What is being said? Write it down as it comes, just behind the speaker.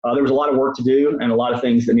there was a lot of work to do and a lot of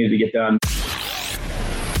things that needed to get done.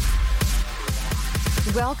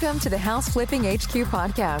 Welcome to the House Flipping HQ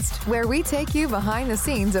podcast, where we take you behind the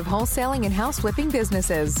scenes of wholesaling and house flipping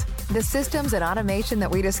businesses. The systems and automation that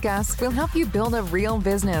we discuss will help you build a real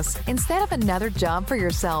business instead of another job for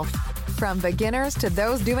yourself. From beginners to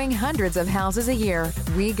those doing hundreds of houses a year,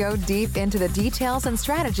 we go deep into the details and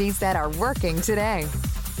strategies that are working today.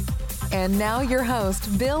 And now your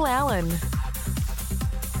host, Bill Allen.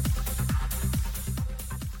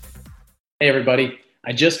 Hey, everybody.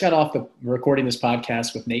 I just got off recording this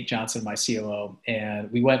podcast with Nate Johnson, my COO,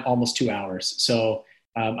 and we went almost 2 hours. So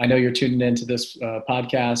I know you're tuning into this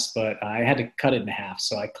podcast, but I had to cut it in half.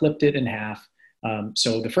 So I clipped it in half.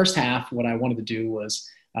 So the first half, what I wanted to do was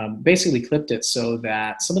basically clipped it so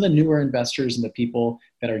that some of the newer investors and the people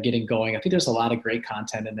that are getting going, I think there's a lot of great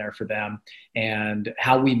content in there for them, and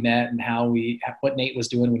how we met and what Nate was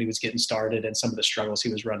doing when he was getting started and some of the struggles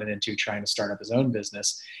he was running into trying to start up his own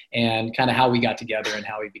business, and kind of how we got together and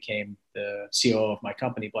how he became the COO of my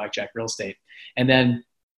company, Blackjack Real Estate. And then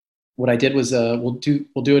what I did was we'll do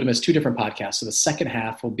it as two different podcasts. So the second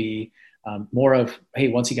half will be more of, hey,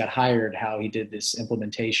 once he got hired, how he did this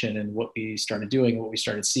implementation and what we started doing and what we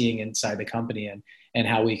started seeing inside the company, and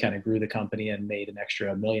how we kind of grew the company and made an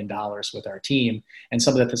extra $1 million with our team, and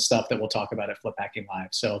some of the stuff that we'll talk about at Flip Hacking Live.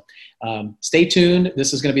 So stay tuned.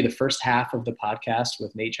 This is going to be the first half of the podcast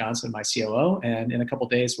with Nate Johnson, my COO, and in a couple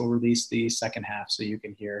of days, we'll release the second half so you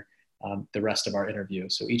can hear the rest of our interview.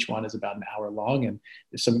 So each one is about an hour long, and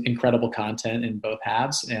there's some incredible content in both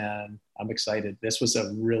halves, and I'm excited. This was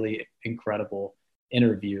a really incredible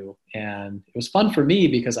interview, and it was fun for me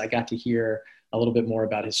because I got to hear a little bit more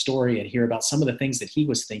about his story and hear about some of the things that he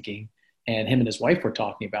was thinking and him and his wife were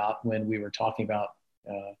talking about when we were talking about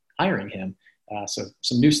hiring him. So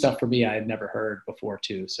some new stuff for me I had never heard before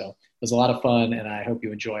too. So it was a lot of fun, and I hope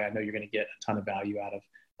you enjoy. I know you're going to get a ton of value out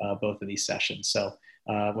of both of these sessions. So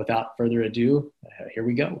without further ado, here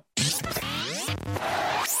we go.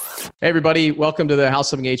 Hey, everybody. Welcome to the House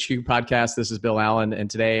Flipping HQ podcast. This is Bill Allen, and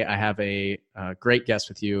today I have a great guest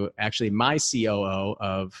with you, actually my COO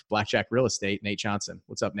of Blackjack Real Estate, Nate Johnson.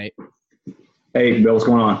 What's up, Nate? Hey, Bill, what's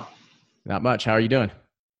going on? Not much. How are you doing?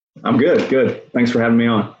 I'm good. Good. Thanks for having me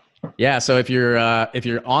on. Yeah. So if you're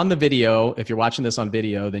on the video, if you're watching this on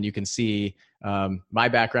video, then you can see my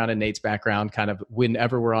background and Nate's background. Kind of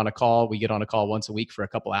whenever we're on a call, we get on a call once a week for a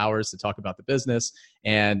couple hours to talk about the business.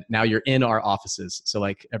 And now you're in our offices. So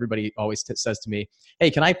like everybody always says to me,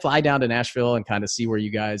 hey, can I fly down to Nashville and kind of see where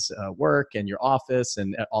you guys work and your office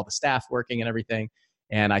and all the staff working and everything?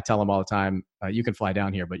 And I tell them all the time, you can fly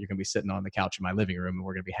down here, but you're going to be sitting on the couch in my living room and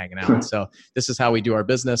we're going to be hanging out. So this is how we do our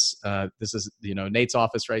business. This is, Nate's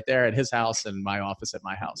office right there at his house and my office at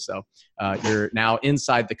my house. So you're now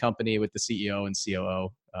inside the company with the CEO and COO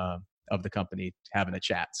of the company having a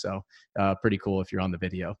chat. So pretty cool if you're on the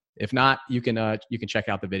video. If not, you can check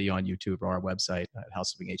out the video on YouTube or our website at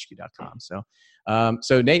houseflippinghq.com.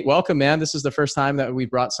 So Nate, welcome, man. This is the first time that we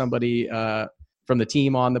brought somebody from the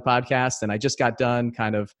team on the podcast. And I just got done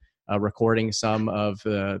kind of recording some of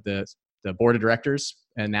the board of directors.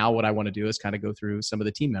 And now what I want to do is kind of go through some of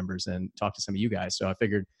the team members and talk to some of you guys. So I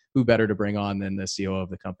figured who better to bring on than the COO of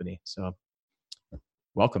the company. So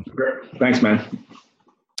welcome. Great. Thanks, man.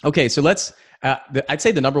 Okay. So I'd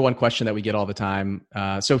say the number one question that we get all the time.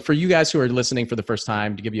 So for you guys who are listening for the first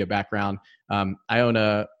time, to give you a background, I own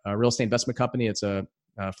a real estate investment company. It's a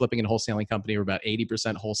flipping and wholesaling company. We're about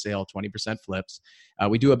 80% wholesale, 20% flips.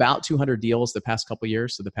 We do about 200 deals the past couple of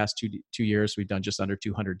years. So the past two years, we've done just under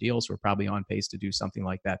 200 deals. We're probably on pace to do something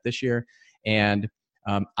like that this year. And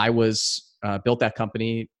I built that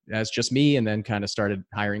company as just me, and then kind of started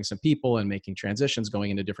hiring some people and making transitions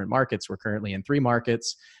going into different markets. We're currently in 3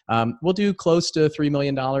 markets. We'll do close to $3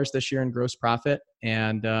 million this year in gross profit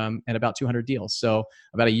and about 200 deals. So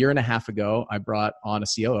about a year and a half ago, I brought on a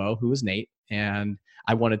COO who was Nate, and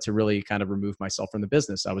I wanted to really kind of remove myself from the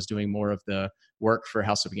business. I was doing more of the work for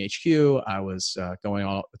House Flipping HQ. I was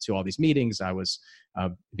going to all these meetings. I was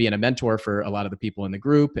being a mentor for a lot of the people in the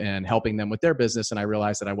group and helping them with their business. And I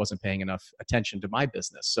realized that I wasn't paying enough attention to my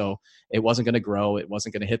business. So it wasn't going to grow. It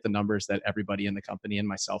wasn't going to hit the numbers that everybody in the company and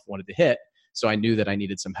myself wanted to hit. So I knew that I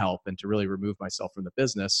needed some help. And to really remove myself from the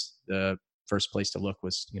business, the first place to look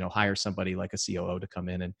was, hire somebody like a COO to come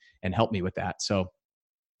in and help me with that. So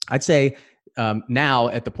I'd say now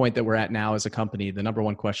at the point that we're at now as a company, the number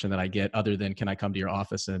one question that I get, other than can I come to your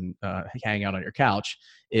office and hang out on your couch,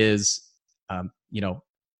 is,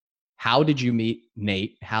 how did you meet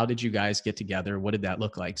Nate? How did you guys get together? What did that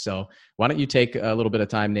look like? So why don't you take a little bit of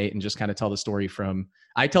time, Nate, and just kind of tell the story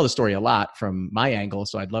I tell the story a lot from my angle.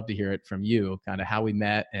 So I'd love to hear it from you, kind of how we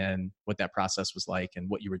met and what that process was like and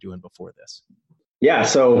what you were doing before this. Yeah.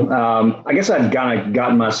 So I guess I'd kind of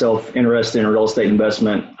gotten myself interested in real estate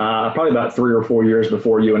investment probably about 3 or 4 years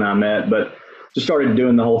before you and I met, but just started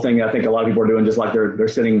doing the whole thing I think a lot of people are doing, just like they're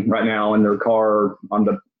sitting right now in their car on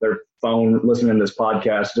their phone listening to this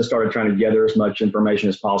podcast. Just started trying to gather as much information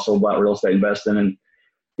as possible about real estate investing, and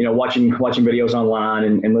watching videos online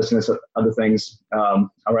and listening to other things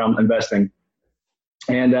around investing.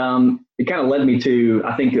 And it kind of led me to,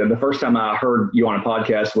 I think the first time I heard you on a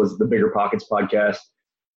podcast was the Bigger Pockets podcast.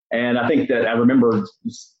 And I think that I remember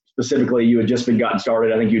specifically you had just been gotten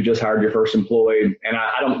started. I think you just hired your first employee. And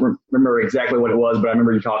I don't remember exactly what it was, but I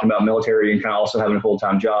remember you talking about military and kind of also having a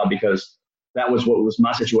full-time job, because that was what was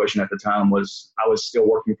my situation at the time. Was I was still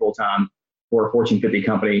working full-time for a Fortune 50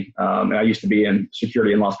 company. And I used to be in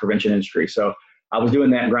security and loss prevention industry. So I was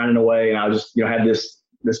doing that, grinding away. And I was just, had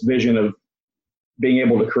this vision of being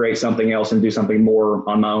able to create something else and do something more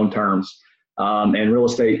on my own terms. And real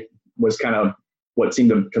estate was kind of what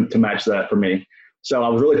seemed to match that for me. So I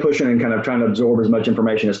was really pushing and kind of trying to absorb as much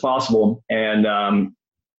information as possible. And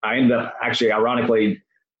I ended up actually, ironically,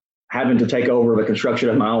 having to take over the construction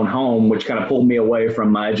of my own home, which kind of pulled me away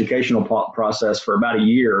from my educational process for about a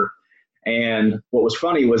year. And what was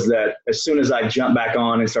funny was that as soon as I jumped back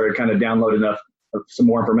on and started kind of downloading some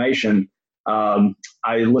more information,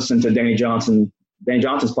 I listened to Danny Johnson's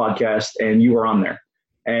podcast, and you were on there.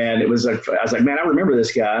 And it was like, I was like, man, I remember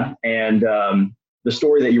this guy. And the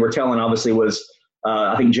story that you were telling obviously was,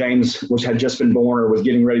 I think James had just been born or was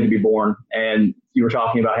getting ready to be born. And you were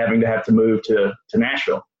talking about having to move to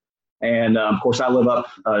Nashville. And of course I live up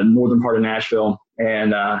northern part of Nashville.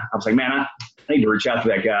 And I was like, man, I need to reach out to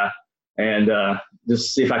that guy and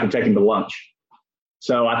just see if I can take him to lunch.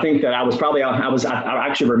 So I think that I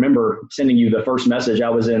actually remember sending you the first message. I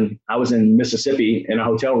was in Mississippi in a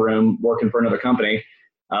hotel room working for another company,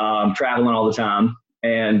 traveling all the time.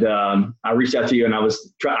 And I reached out to you, and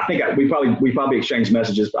we probably exchanged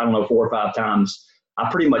messages, I don't know, 4 or 5 times. I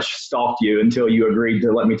pretty much stalked you until you agreed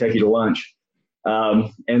to let me take you to lunch.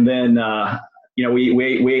 And then,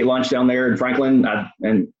 we ate lunch down there in Franklin.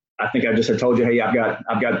 And I think I just had told you, hey, I've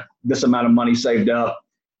got this amount of money saved up.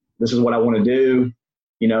 This is what I want to do.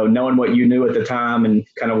 Knowing what you knew at the time and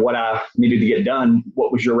kind of what I needed to get done,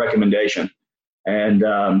 what was your recommendation? And,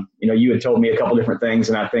 you had told me a couple different things,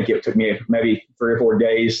 and I think it took me maybe 3 or 4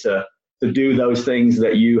 days to do those things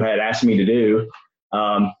that you had asked me to do.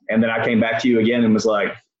 And then I came back to you again and was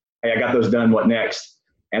like, hey, I got those done. What next?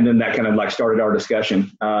 And then that kind of like started our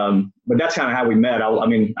discussion. But that's kind of how we met. I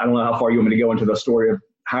don't know how far you want me to go into the story of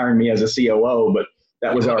hiring me as a COO, but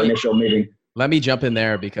that was our initial meeting. Let me jump in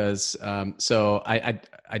there because so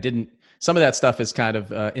I didn't. Some of that stuff is kind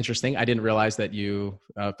of interesting. I didn't realize that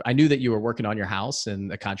I knew that you were working on your house and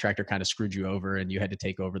the contractor kind of screwed you over and you had to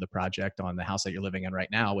take over the project on the house that you're living in right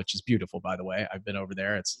now, which is beautiful, by the way. I've been over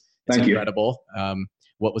there. It's incredible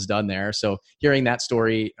what was done there. So hearing that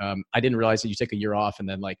story, I didn't realize that you took a year off, and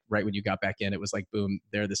then like right when you got back in, it was like, boom,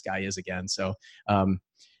 there this guy is again. So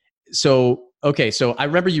okay. So I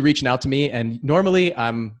remember you reaching out to me, and normally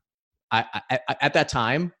I at that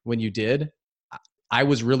time when you did, I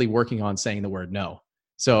was really working on saying the word no.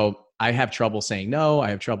 So I have trouble saying no. I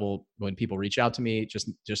have trouble when people reach out to me,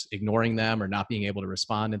 just ignoring them or not being able to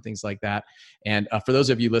respond and things like that. And for those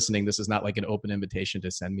of you listening, this is not like an open invitation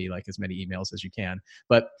to send me like as many emails as you can.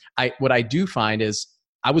 But what I do find is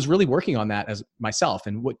I was really working on that as myself.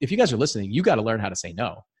 And if you guys are listening, you got to learn how to say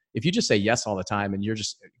no. If you just say yes all the time and you're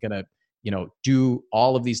just going to do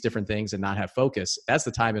all of these different things and not have focus, that's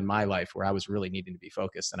the time in my life where I was really needing to be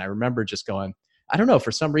focused. And I remember just going, I don't know,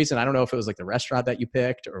 for some reason, I don't know if it was like the restaurant that you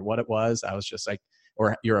picked or what it was. I was just like,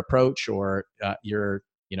 or your approach or your,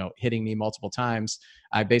 hitting me multiple times.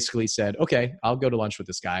 I basically said, okay, I'll go to lunch with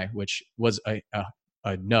this guy, which was a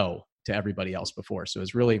no to everybody else before. So it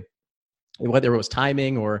was really, whether it was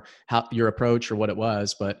timing or how your approach or what it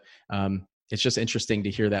was, but it's just interesting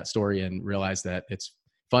to hear that story and realize that it's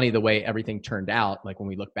funny the way everything turned out. Like when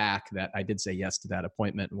we look back, that I did say yes to that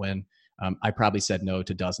appointment when I probably said no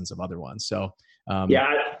to dozens of other ones. So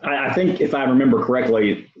I think if I remember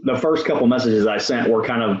correctly, the first couple messages I sent were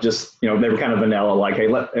kind of just, they were kind of vanilla, like, hey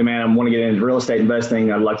man, I want to get into real estate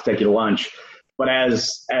investing. I'd like to take you to lunch. But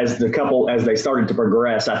as they started to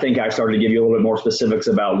progress, I think I started to give you a little bit more specifics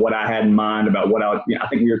about what I had in mind, about what I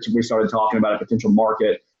think we started talking about a potential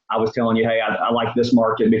market. I was telling you, hey, I like this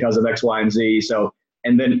market because of X, Y, and Z. So,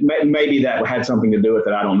 and then maybe that had something to do with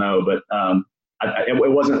it. I don't know. But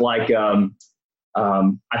it wasn't like,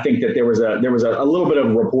 I think that there was a little bit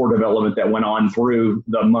of rapport development that went on through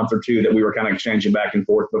the month or two that we were kind of exchanging back and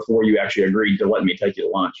forth before you actually agreed to let me take you to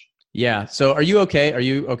lunch. Yeah. So are you okay? Are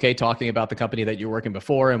you okay talking about the company that you were working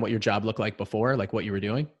before and what your job looked like before, like what you were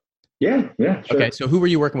doing? Yeah, sure. Okay. So who were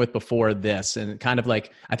you working with before this? And kind of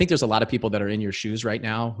like, I think there's a lot of people that are in your shoes right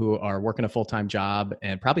now who are working a full-time job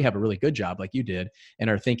and probably have a really good job like you did and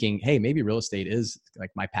are thinking, hey, maybe real estate is like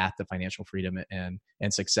my path to financial freedom and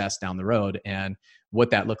success down the road and what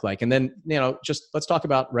that looked like. And then, just let's talk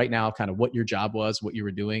about right now kind of what your job was, what you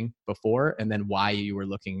were doing before, and then why you were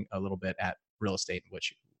looking a little bit at real estate,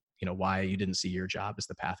 which, why you didn't see your job as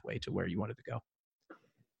the pathway to where you wanted to go.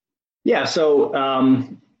 Yeah. So,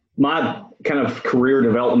 my kind of career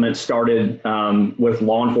development started with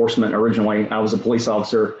law enforcement originally. I was a police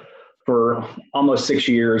officer for almost 6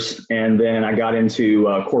 years, and then I got into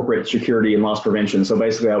corporate security and loss prevention. So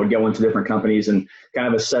basically, I would go into different companies and kind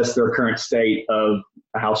of assess their current state of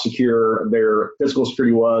how secure their physical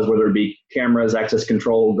security was, whether it be cameras, access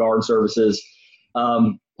control, guard services,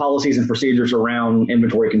 policies and procedures around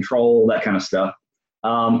inventory control, that kind of stuff.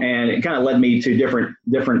 And it kind of led me to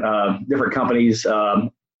different companies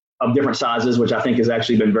of different sizes, which I think has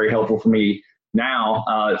actually been very helpful for me now.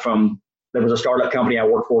 There was a startup company I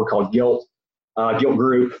worked for called Gilt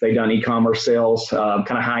Group. They've done e-commerce sales, kind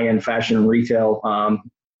of high-end fashion and retail.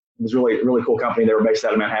 It was really, really cool company. They were based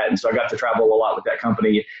out of Manhattan. So I got to travel a lot with that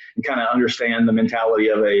company and kind of understand the mentality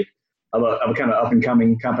of a kind of up and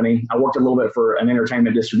coming company. I worked a little bit for an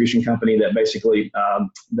entertainment distribution company that basically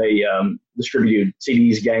they distributed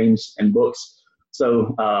CDs, games, and books.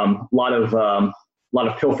 So a lot of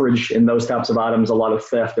pilferage in those types of items, a lot of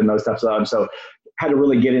theft in those types of items. So had to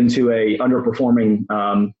really get into a underperforming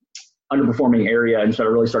area and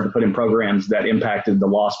really start to put in programs that impacted the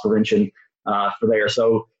loss prevention for there.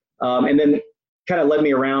 So and then kind of led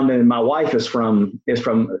me around. And my wife is from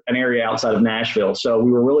an area outside of Nashville, so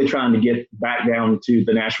we were really trying to get back down to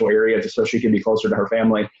the Nashville area so she could be closer to her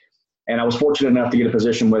family. And I was fortunate enough to get a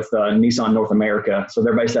position with Nissan North America. So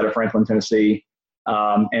they're based out of Franklin, Tennessee,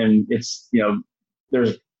 and it's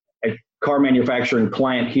there's a car manufacturing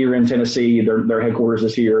plant here in Tennessee. Their headquarters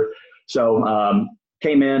is here. So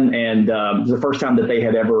came in, and it was the first time that they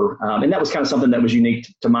had ever, and that was kind of something that was unique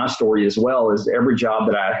to my story as well, is every job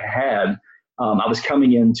that I had, I was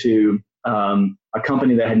coming into a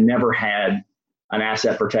company that had never had an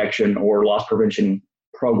asset protection or loss prevention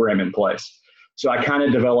program in place. So I kind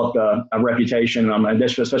of developed a reputation,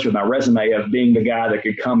 especially with my resume, of being the guy that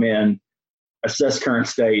could come in, assess current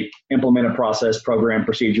state, implement a process, program,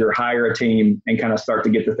 procedure, hire a team, and kind of start to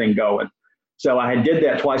get the thing going. So I had did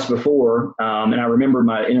that twice before, and I remember in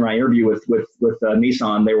my interview with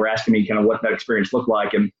Nissan, they were asking me kind of what that experience looked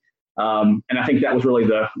like, and I think that was really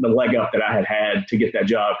the leg up that I had to get that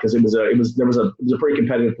job, because it was a pretty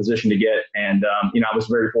competitive position to get, and I was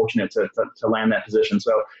very fortunate to land that position.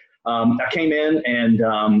 So I came in, and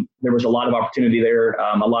there was a lot of opportunity there.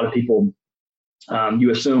 A lot of people. You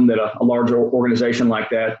assume that a larger organization like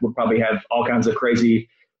that would probably have all kinds of crazy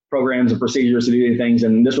programs and procedures to do things,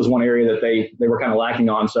 and this was one area that they were kind of lacking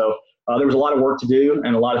on. So there was a lot of work to do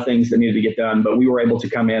and a lot of things that needed to get done, but we were able to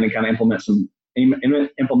come in and kind of implement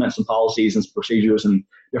some policies and some procedures and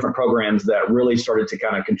different programs that really started to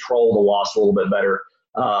kind of control the loss a little bit better,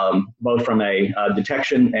 both from a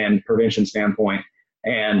detection and prevention standpoint.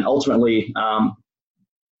 And ultimately,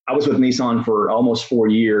 I was with Nissan for almost 4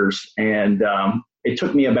 years, and it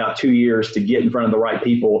took me about 2 years to get in front of the right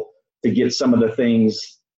people to get some of the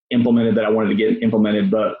things implemented that I wanted to get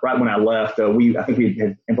implemented. But right when I left, I think we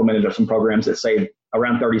had implemented some programs that saved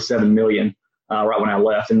around $37 million right when I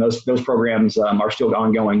left, and those programs are still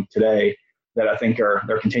ongoing today that I think they're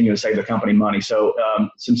continuing to save the company money. So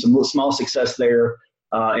some small success there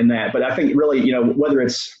in that. But I think really, whether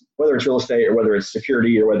it's real estate or whether it's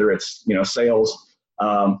security or whether it's sales.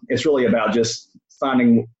 It's really about just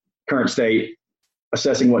finding current state,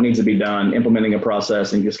 assessing what needs to be done, implementing a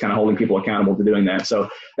process, and just kind of holding people accountable to doing that. So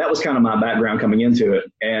that was kind of my background coming into it.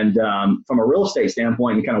 And from a real estate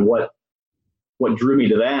standpoint, and kind of what drew me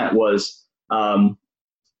to that was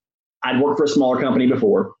I'd worked for a smaller company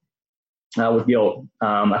before with Gilt.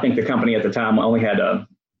 I think the company at the time only had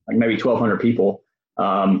maybe 1,200 people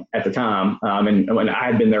at the time. And when I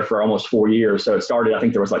had been there for almost 4 years, so it started, I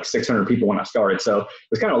think there was like 600 people when I started. So it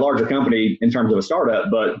was kind of a larger company in terms of a startup,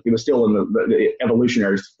 but it was still in the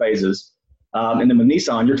evolutionary phases. And then with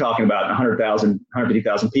Nissan, you're talking about 100,000,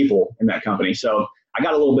 150,000 people in that company. So I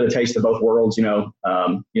got a little bit of taste of both worlds,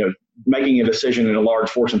 making a decision in a large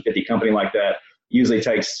Fortune 50 company like that, usually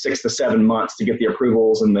takes 6 to 7 months to get the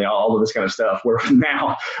approvals and all of this kind of stuff. Where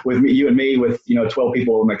now with you and me, with 12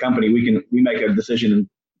 people in the company, we make a decision in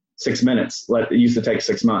 6 minutes. It used to take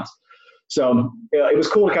 6 months. So it was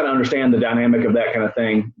cool to kind of understand the dynamic of that kind of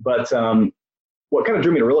thing. But what kind of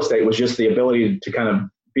drew me to real estate was just the ability to kind of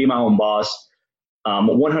be my own boss.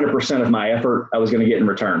 100% of my effort I was going to get in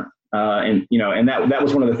return. And that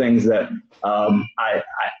was one of the things that I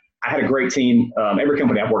had a great team. Every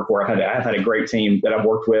company I've worked for, I've had a great team that I've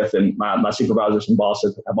worked with, and my supervisors and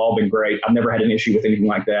bosses have all been great. I've never had an issue with anything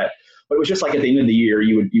like that. But it was just like at the end of the year,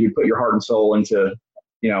 you would put your heart and soul into,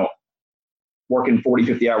 working 40,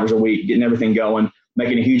 50 hours a week, getting everything going,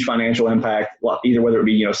 making a huge financial impact, either whether it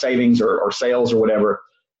be, savings or sales or whatever.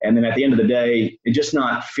 And then at the end of the day, it just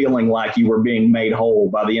not feeling like you were being made whole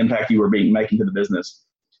by the impact you were making to the business.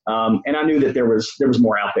 And I knew that there was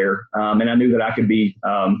more out there, and I knew that I could be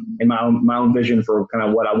in my own vision for kind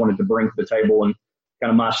of what I wanted to bring to the table and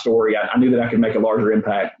kind of my story. I knew that I could make a larger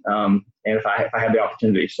impact, and if I had the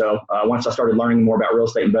opportunity. So once I started learning more about real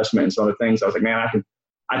estate investment and some other things, I was like, man,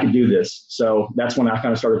 I could do this. So that's when I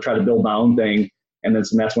kind of started trying to build my own thing. And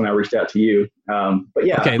that's when I reached out to you. But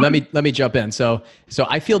yeah. Okay. Let me jump in. So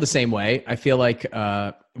I feel the same way. I feel like,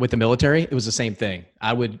 with the military, it was the same thing.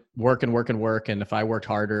 I would work and work and work. And if I worked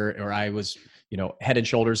harder or I was, head and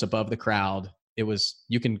shoulders above the crowd,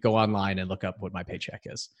 you can go online and look up what my paycheck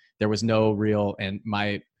is. There was no real, and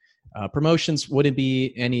my promotions wouldn't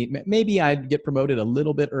be maybe I'd get promoted a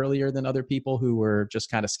little bit earlier than other people who were just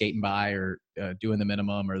kind of skating by or doing the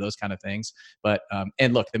minimum or those kind of things. But,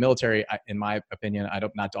 and look, the military, in my opinion,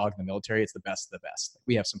 not dogging the military. It's the best of the best.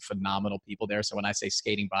 We have some phenomenal people there. So when I say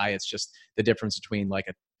skating by, it's just the difference between like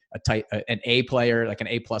an A player, like an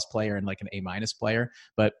A+ player and like an A- player.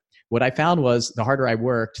 But what I found was the harder I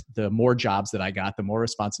worked, the more jobs that I got, the more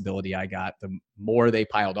responsibility I got, the more they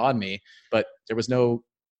piled on me, but there was no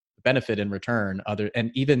benefit in return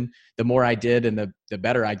and even the more I did and the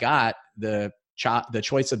better I got, the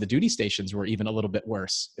choice of the duty stations were even a little bit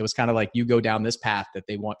worse. It was kind of like you go down this path that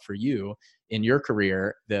they want for you in your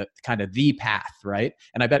career, the kind of the path, right?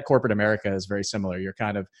 And I bet corporate America is very similar.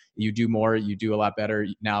 You do more, you do a lot better.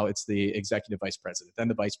 Now it's the executive vice president, then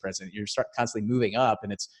the vice president. You start constantly moving up,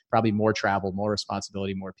 and it's probably more travel, more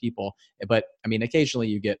responsibility, more people. But I mean, occasionally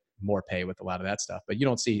you get more pay with a lot of that stuff, but you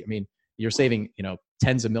don't see, you're saving,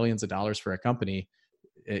 tens of millions of dollars for a company.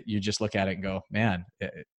 You just look at it and go, man,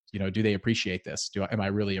 do they appreciate this? Am I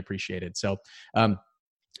really appreciated? So,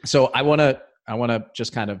 so I want to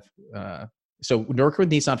just kind of, so work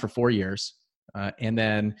with Nissan for 4 years. And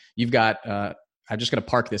then you've got, I'm just going to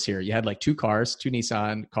park this here. You had like two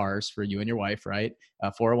Nissan cars for you and your wife, right?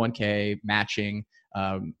 401k, matching,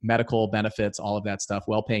 medical benefits, all of that stuff,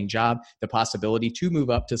 well-paying job, the possibility to move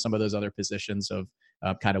up to some of those other positions of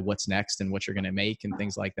kind of what's next and what you're going to make and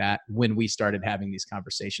things like that when we started having these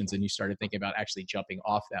conversations and you started thinking about actually jumping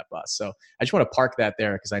off that bus. So I just want to park that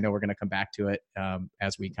there because I know we're going to come back to it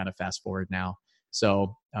as we kind of fast forward now.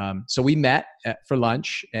 So so we met for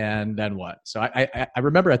lunch, and then what? So I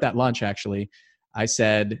remember at that lunch, actually, I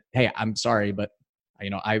said, hey, I'm sorry, but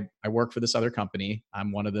I work for this other company.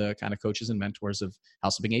 I'm one of the kind of coaches and mentors of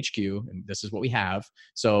House Flipping HQ, and this is what we have.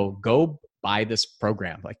 So go buy this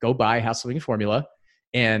program, like go buy House Flipping Formula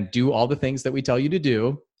and do all the things that we tell you to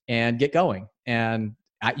do and get going. And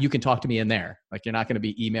you can talk to me in there. Like you're not going to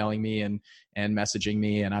be emailing me and messaging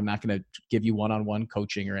me, and I'm not going to give you one-on-one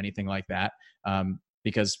coaching or anything like that.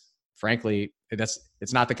 Because frankly,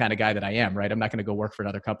 it's not the kind of guy that I am, right? I'm not going to go work for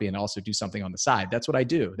another company and also do something on the side. That's what I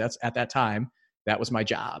do. That's at that time, that was my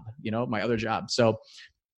job, my other job. So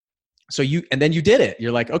and then you did it.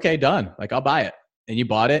 You're like, okay, done. Like I'll buy it. And you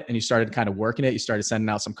bought it and you started kind of working it. You started sending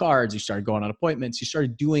out some cards. You started going on appointments. You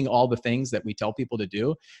started doing all the things that we tell people to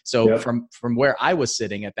do. So yep. From where I was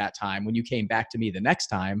sitting at that time, when you came back to me the next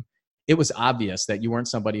time, it was obvious that you weren't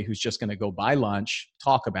somebody who's just going to go buy lunch,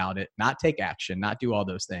 talk about it, not take action, not do all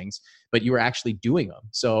those things, but you were actually doing them.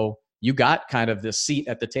 So you got kind of this seat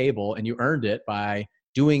at the table and you earned it by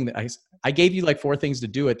doing. I gave you like 4 things to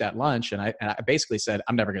do at that lunch. And I basically said,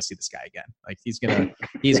 I'm never going to see this guy again. Like he's going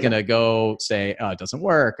to go say, oh, it doesn't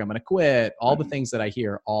work. I'm going to quit. All the things that I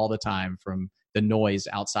hear all the time from the noise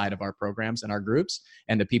outside of our programs and our groups,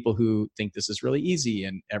 and the people who think this is really easy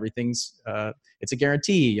and everything's, it's a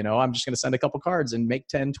guarantee, I'm just going to send a couple cards and make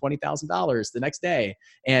 $10,000, $20,000 the next day.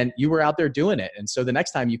 And you were out there doing it. And so the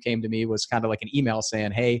next time you came to me was kind of like an email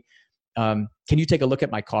saying, hey, can you take a look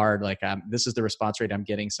at my card? Like, this is the response rate I'm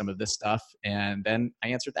getting, some of this stuff. And then I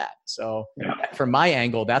answered that. So from my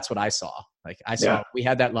angle, that's what I saw. Like I saw, we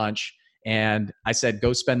had that lunch And I said,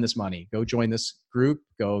 go spend this money, go join this group,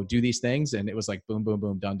 go do these things. And it was like, boom, boom,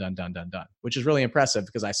 boom, done, done, done, done, done, which is really impressive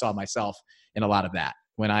because I saw myself in a lot of that.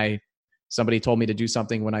 When somebody told me to do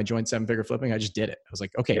something when I joined Seven Figure Flipping, I just did it. I was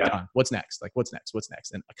like, okay, done. What's next? Like, what's next? What's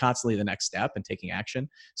next? And constantly the next step and taking action.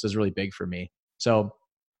 So it's really big for me. So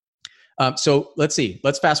let's see.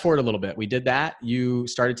 Let's fast forward a little bit. We did that. You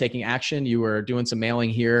started taking action. You were doing some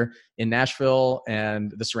mailing here in Nashville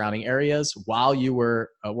and the surrounding areas while you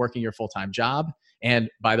were working your full-time job.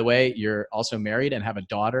 And by the way, you're also married and have a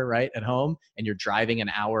daughter right at home, and you're driving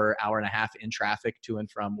an hour and a half in traffic to and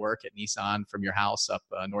from work at Nissan from your house up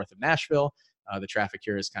north of Nashville. The traffic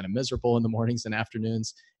here is kind of miserable in the mornings and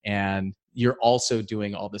afternoons. And you're also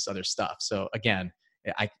doing all this other stuff. So again,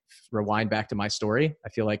 I rewind back to my story. I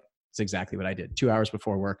feel like it's exactly what I did. 2 hours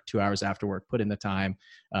before work, 2 hours after work, put in the time,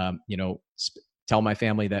 tell my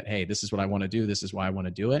family that, hey, this is what I want to do. This is why I want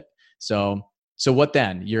to do it. So what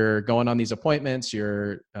then? You're going on these appointments.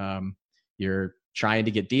 You're trying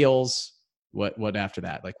to get deals. What after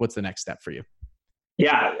that? Like, what's the next step for you?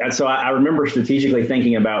 Yeah. And so I remember strategically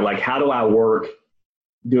thinking about like, how do I work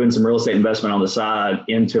doing some real estate investment on the side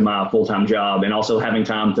into my full-time job, and also having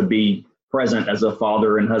time to be present as a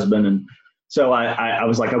father and husband. And so I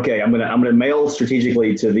was like, okay, I'm gonna mail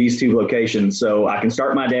strategically to these two locations so I can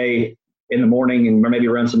start my day in the morning and maybe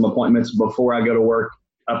run some appointments before I go to work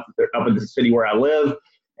up in the city where I live.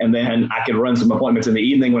 And then I could run some appointments in the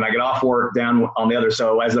evening when I get off work down on the other.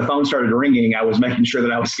 So as the phone started ringing, I was making sure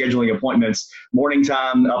that I was scheduling appointments morning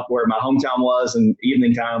time up where my hometown was and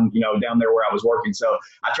evening time, down there where I was working. So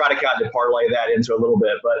I try to kind of parlay that into a little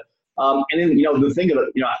bit. But, and then, the thing of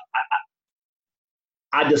it,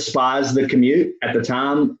 I despised the commute at the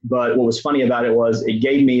time, but what was funny about it was it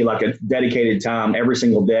gave me like a dedicated time every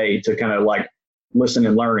single day to kind of like listen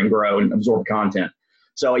and learn and grow and absorb content.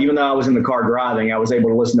 So even though I was in the car driving, I was able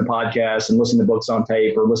to listen to podcasts and listen to books on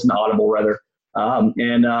tape, or listen to Audible rather.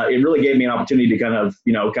 It really gave me an opportunity to kind of,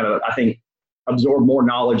 I think, absorb more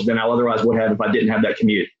knowledge than I otherwise would have if I didn't have that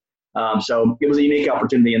commute. So it was a unique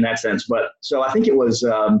opportunity in that sense. But so I think it was,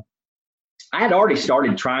 I had already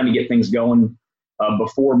started trying to get things going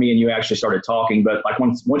before me and you actually started talking. But like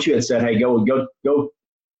once you had said, hey, go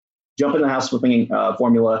jump in the house flipping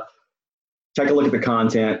formula, take a look at the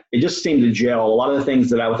content, it just seemed to gel. A lot of the things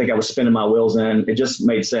that I would think I was spinning my wheels in, it just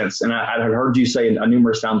made sense. And I had heard you say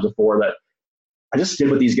numerous times before that I just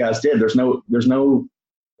did what these guys did. There's no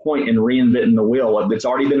point in reinventing the wheel. It's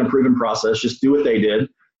already been a proven process. Just do what they did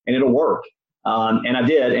and it'll work. And I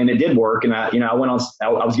did, and it did work. And I went on, I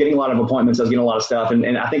was getting a lot of appointments. I was getting a lot of stuff.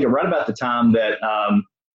 And I think right about the time that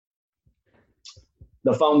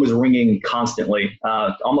the phone was ringing constantly,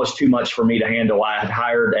 almost too much for me to handle. I had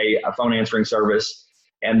hired a phone answering service,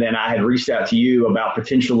 and then I had reached out to you about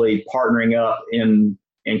potentially partnering up in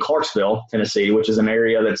Clarksville, Tennessee, which is an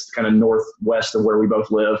area that's kind of northwest of where we both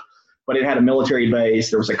live. But it had a military base.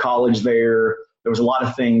 There was a college there. There was a lot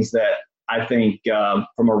of things that I think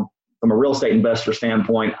from a real estate investor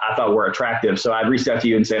standpoint, I thought were attractive. So I reached out to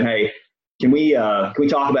you and said, hey, can we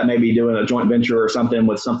talk about maybe doing a joint venture or something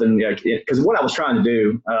with something? Because what I was trying to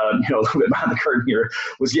do, a little bit behind the curtain here,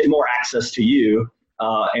 was get more access to you.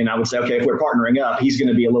 And I would say, okay, if we're partnering up, he's going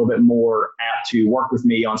to be a little bit more apt to work with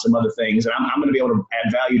me on some other things. And I'm going to be able to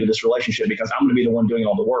add value to this relationship because I'm going to be the one doing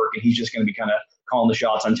all the work. And he's just going to be kind of calling the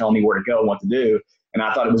shots on telling me where to go and what to do. And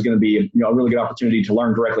I thought it was going to be a really good opportunity to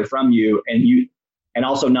learn directly from you. And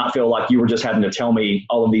also not feel like you were just having to tell me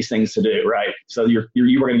all of these things to do, right? So you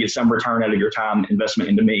were going to get some return out of your time investment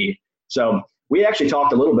into me. So we actually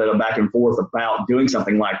talked a little bit of back and forth about doing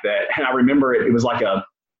something like that. And I remember it was like a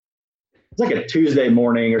Tuesday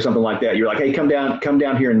morning or something like that. You're like, hey, come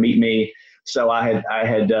down here and meet me. So I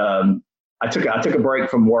took a break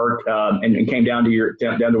from work and came down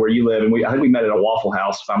to where you live, and I think we met at a Waffle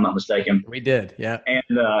House, if I'm not mistaken. We did, yeah.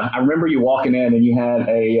 And I remember you walking in, and you had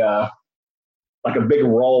like a big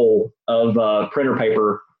roll of printer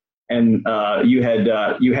paper, and you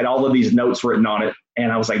had all of these notes written on it.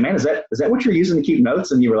 And I was like, man, is that what you're using to keep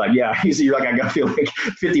notes? And you were like, yeah. You're like, I feel like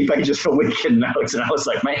 50 pages a week in notes. And I was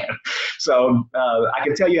like, man. So I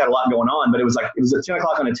could tell you had a lot going on, but it was at 10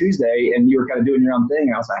 o'clock on a Tuesday, and you were kind of doing your own thing.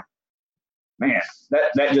 And I was like, man,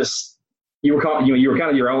 that just, you were kind of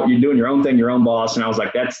you're doing your own thing, your own boss. And I was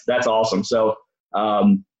like, that's awesome. So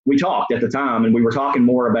we talked at the time, and we were talking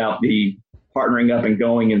more about the partnering up and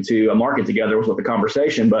going into a market together was what the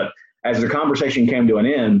conversation. But as the conversation came to an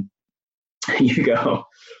end, you go,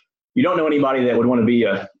 you don't know anybody that would want to be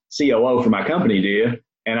a COO for my company, do you?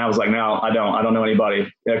 And I was like, no, I don't know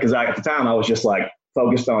anybody. Because at the time I was just like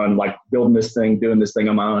focused on like building this thing, doing this thing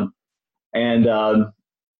on my own. And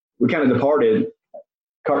we kind of departed.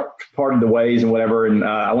 parted the ways and whatever. And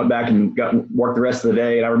I went back and worked the rest of the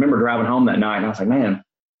day. And I remember driving home that night and I was like, man,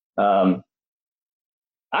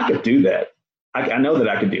 I could do that. I know that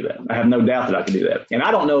I could do that. I have no doubt that I could do that. And I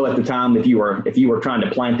don't know at the time if you were trying to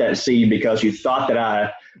plant that seed because you thought that I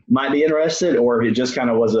might be interested, or it just kind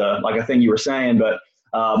of was a thing you were saying. But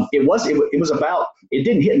it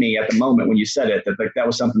didn't hit me at the moment when you said it that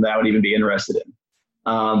was something that I would even be interested in.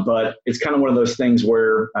 But it's kind of one of those things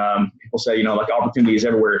where people say, opportunity is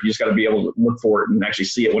everywhere. If you just got to be able to look for it and actually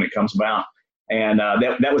see it when it comes about. And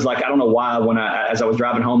that was like, I don't know why, as I was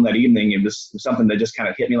driving home that evening, it was something that just kind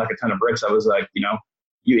of hit me like a ton of bricks. I was like,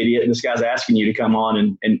 you idiot, this guy's asking you to come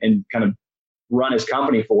on and kind of run his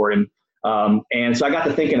company for him. And so I got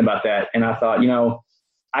to thinking about that. And I thought,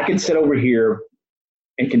 I could sit over here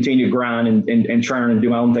and continue to grind and churn and do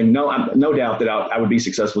my own thing. No doubt that I would be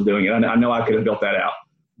successful doing it. I know I could have built that out.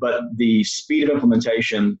 But the speed of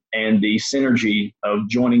implementation and the synergy of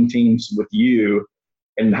joining teams with you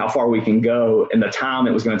and how far we can go and the time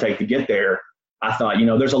it was going to take to get there, I thought,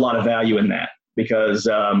 there's a lot of value in that, because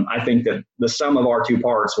I think that the sum of our two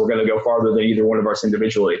parts, we're going to go farther than either one of us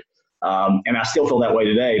individually. And I still feel that way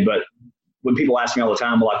today. But when people ask me all the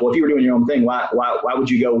time, like, well, if you were doing your own thing, why would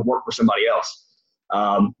you go work for somebody else?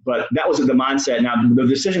 But that was the mindset. Now, the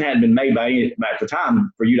decision hadn't been made at the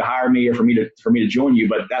time for you to hire me or for me to join you,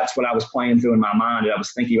 but that's what I was playing through in my mind. And I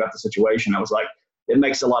was thinking about the situation. I was like, it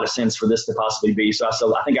makes a lot of sense for this to possibly be. So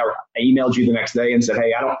I think I emailed you the next day and said,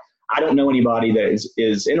 hey, I don't know anybody that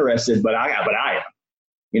is interested, but I am,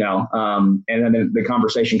 and then the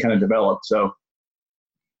conversation kind of developed. So.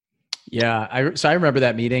 Yeah. I remember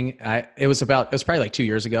that meeting. It was probably like 2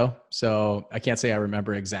 years ago. So I can't say I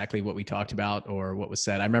remember exactly what we talked about or what was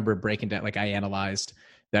said. I remember breaking down, like I analyzed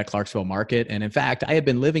that Clarksville market. And in fact, I had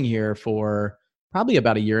been living here for probably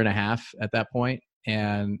about a year and a half at that point,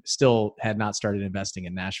 and still had not started investing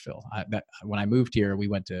in Nashville. When I moved here, we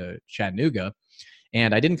went to Chattanooga,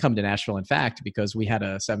 and I didn't come to Nashville, in fact, because we had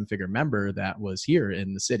a 7-figure member that was here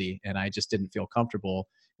in the city, and I just didn't feel comfortable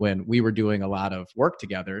when we were doing a lot of work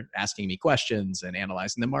together, asking me questions and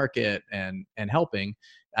analyzing the market and helping.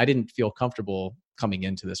 I didn't feel comfortable coming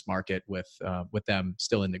into this market with them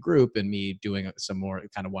still in the group and me doing some more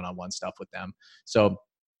kind of one-on-one stuff with them. So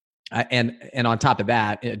and on top of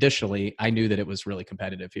that, additionally, I knew that it was really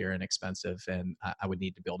competitive here and expensive, and I would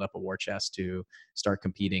need to build up a war chest to start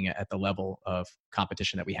competing at the level of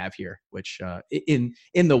competition that we have here, which in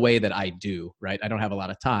the way that I do, right? I don't have a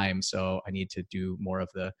lot of time, so I need to do more of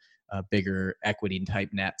the bigger equity type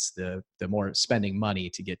nets, the more spending money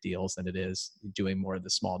to get deals than it is doing more of the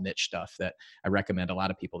small niche stuff that I recommend a lot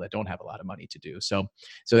of people that don't have a lot of money to do. So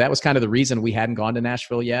that was kind of the reason we hadn't gone to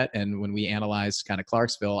Nashville yet. And when we analyzed kind of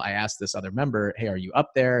Clarksville, I asked this other member, hey, are you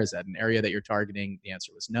up there? Is that an area that you're targeting? The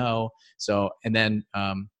answer was no. So, and then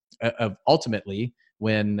ultimately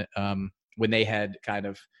when they had kind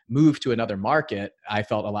of moved to another market, I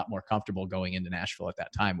felt a lot more comfortable going into Nashville at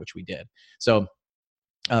that time, which we did. So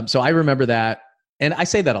I remember that, and I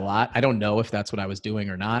say that a lot. I don't know if that's what I was doing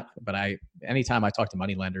or not, but anytime I talk to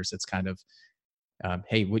money lenders, it's kind of,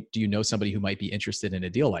 hey, do you know somebody who might be interested in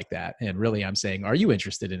a deal like that? And really, I'm saying, are you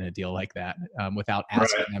interested in a deal like that? Without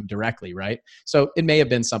asking them directly, right? So it may have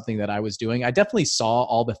been something that I was doing. I definitely saw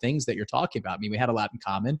all the things that you're talking about. I mean, we had a lot in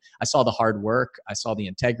common. I saw the hard work. I saw the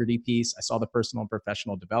integrity piece. I saw the personal and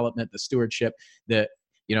professional development, the stewardship,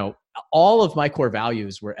 all of my core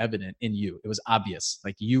values were evident in you. It was obvious.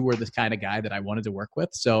 Like, you were the kind of guy that I wanted to work with.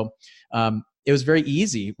 So it was very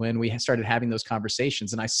easy when we started having those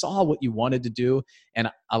conversations, and I saw what you wanted to do. And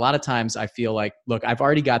a lot of times I feel like, look, I've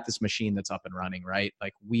already got this machine that's up and running, right?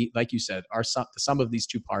 Like you said, the sum of these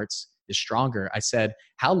two parts is stronger. I said,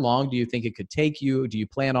 how long do you think it could take you? Do you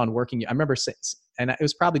plan on working? I remember, and it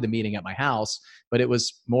was probably the meeting at my house, but it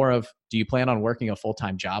was more of, do you plan on working a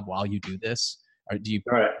full-time job while you do this? Or do you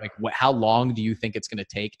how long do you think it's going to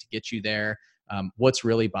take to get you there? What's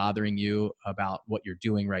really bothering you about what you're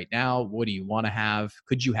doing right now? What do you want to have?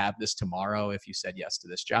 Could you have this tomorrow if you said yes to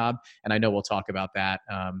this job? And I know we'll talk about that.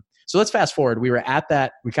 So let's fast forward. We were at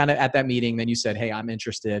that meeting. Then you said, hey, I'm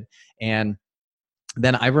interested. And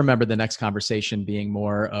then I remember the next conversation being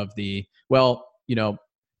more of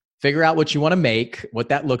figure out what you want to make, what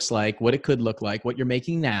that looks like, what it could look like, what you're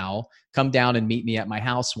making now. Come down and meet me at my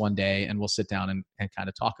house one day, and we'll sit down and kind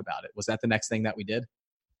of talk about it. Was that the next thing that we did?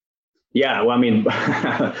 Yeah. Well, I mean,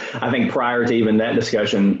 I think prior to even that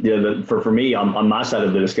discussion, for me on my side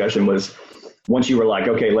of the discussion was, once you were like,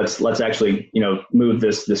 okay, let's actually, move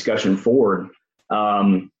this discussion forward.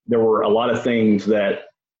 There were a lot of things that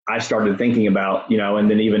I started thinking about, and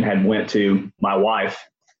then even had went to my wife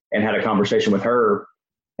and had a conversation with her.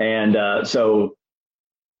 And so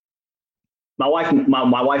my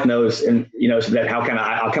wife knows, and so that how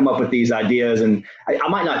I'll come up with these ideas, and I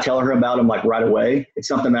might not tell her about them like right away. It's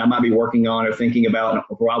something that I might be working on or thinking about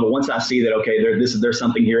for a while. But once I see that, okay, there's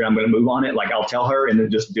something here and I'm going to move on it, like I'll tell her and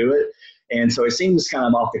then just do it. And so it seems kind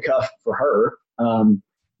of off the cuff for her.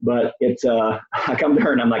 But it's, I come to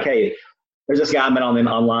her and I'm like, hey, there's this guy I met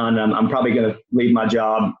online. I'm probably going to leave my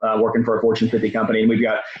job working for a Fortune 50 company. And we've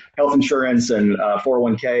got health insurance and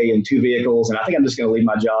 401k and 2 vehicles. And I think I'm just going to leave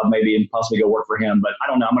my job maybe and possibly go work for him. But I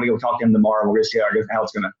don't know. I'm going to go talk to him tomorrow. We're going to see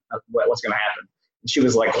what's going to happen. And she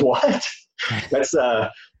was like, what? That's,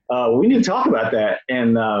 we need to talk about that.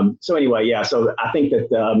 And so anyway, yeah. So I think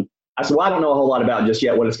that, I said, well, I don't know a whole lot about just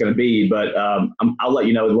yet what it's going to be, but I'll let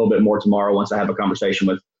you know a little bit more tomorrow once I have a conversation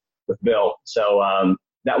with Bill. So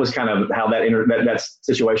that was kind of how that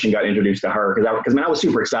situation got introduced to her. Because I was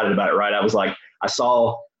super excited about it, right? I was like, I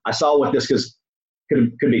saw what this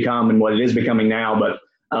could become and what it is becoming now. But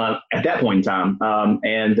at that point in time,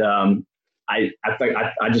 I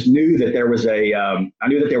just knew that there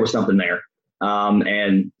was something there.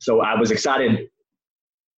 And so I was excited.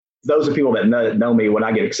 Those are people that know me. When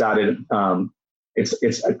I get excited,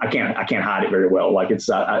 it's I can't hide it very well. Like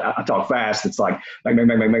I talk fast. It's like bang, bang,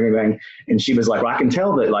 bang, bang, bang, bang. And she was like, well, I can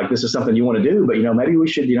tell that like this is something you want to do, but maybe we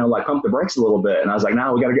should like pump the brakes a little bit. And I was like,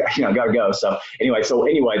 no, we gotta go, gotta go. So anyway,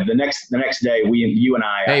 the next day you and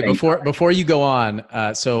I. Hey, before you go on,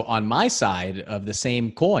 so on my side of the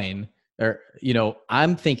same coin,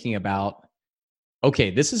 I'm thinking about,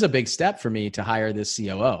 okay, this is a big step for me to hire this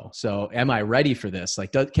COO. So am I ready for this?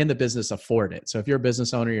 Like, can the business afford it? So if you're a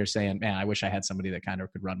business owner, you're saying, man, I wish I had somebody that kind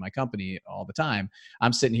of could run my company all the time.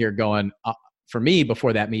 I'm sitting here going, for me,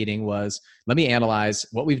 before that meeting was, let me analyze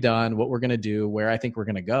what we've done, what we're going to do, where I think we're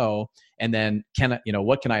going to go. And then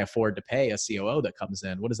what can I afford to pay a COO that comes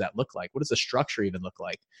in? What does that look like? What does the structure even look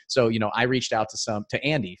like? So, I reached out to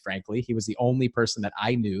Andy, frankly. He was the only person that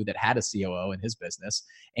I knew that had a COO in his business,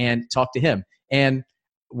 and talked to him. And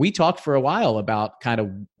we talked for a while about kind of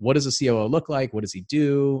what does a COO look like? What does he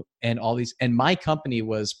do? And all these, and my company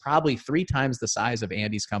was probably 3 times the size of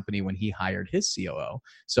Andy's company when he hired his COO.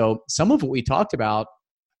 So some of what we talked about,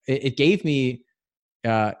 it gave me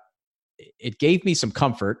some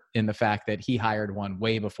comfort in the fact that he hired one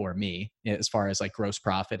way before me, as far as like gross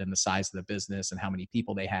profit and the size of the business and how many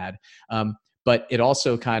people they had. But it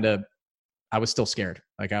also I was still scared.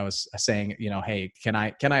 Like I was saying, hey, can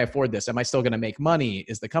I afford this? Am I still going to make money?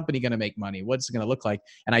 Is the company going to make money? What's it going to look like?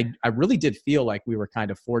 And I really did feel like we were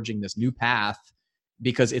kind of forging this new path,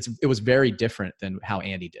 because it was very different than how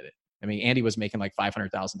Andy did it. I mean, Andy was making like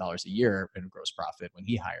 $500,000 a year in gross profit when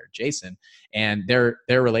he hired Jason, and their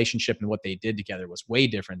relationship and what they did together was way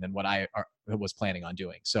different than what I was planning on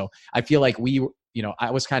doing. So I feel like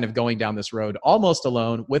I was kind of going down this road almost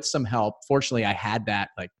alone with some help. Fortunately, I had that,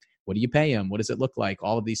 like, what do you pay him? What does it look like?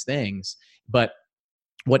 All of these things. But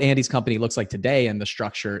what Andy's company looks like today and the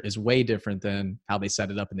structure is way different than how they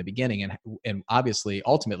set it up in the beginning. And obviously,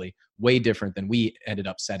 ultimately, way different than we ended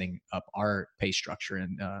up setting up our pay structure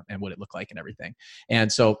and what it looked like and everything.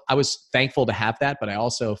 And so I was thankful to have that, but I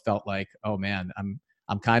also felt like, oh man,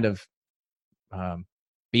 I'm kind of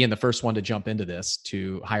being the first one to jump into this,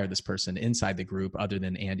 to hire this person inside the group other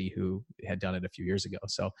than Andy, who had done it a few years ago.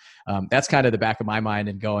 So that's kind of the back of my mind,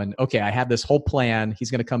 and going, okay, I have this whole plan. He's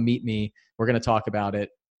going to come meet me. We're going to talk about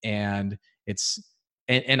it. And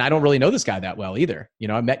and I don't really know this guy that well either.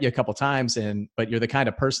 I met you a couple times, but you're the kind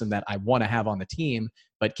of person that I want to have on the team,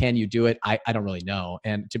 but can you do it? I don't really know.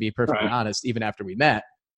 And to be perfectly honest, even after we met,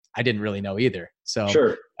 I didn't really know either. So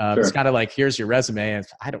sure. It's kind of like, here's your resume. And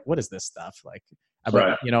what is this stuff? Like,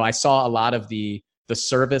 I saw a lot of the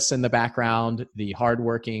service in the background, the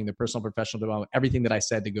hardworking, the personal professional development, everything that I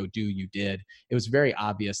said to go do, you did. It was very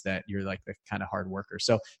obvious that you're like the kind of hard worker.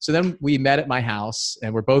 So then we met at my house,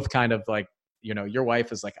 and we're both kind of like, your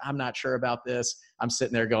wife is like, I'm not sure about this. I'm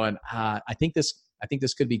sitting there going, I think this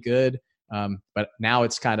could be good. But now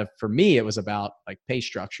it's kind of, for me, it was about like pay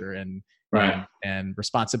structure and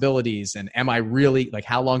responsibilities, and am I really, like,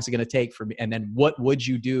 how long is it going to take for me? And then what would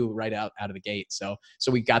you do right out of the gate? So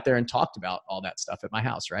we got there and talked about all that stuff at my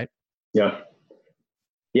house. Right. Yeah.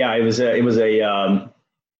 Yeah. It was I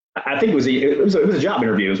think it was a job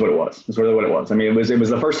interview is what it was. It's really what it was. I mean, it was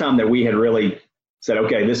the first time that we had really said,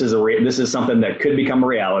 okay, this is something that could become a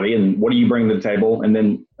reality. And what do you bring to the table? And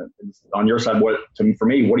then on your side, for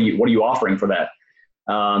me, what are you offering for that?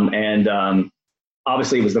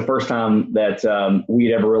 Obviously, it was the first time that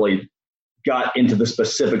we'd ever really got into the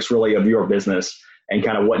specifics really of your business and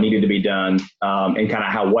kind of what needed to be done, and kind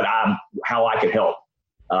of how I could help.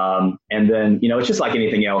 And then, it's just like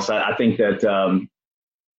anything else. I think that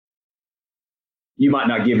you might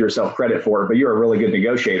not give yourself credit for it, but you're a really good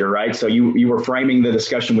negotiator, right? So you were framing the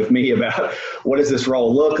discussion with me about what does this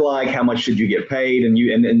role look like? How much should you get paid?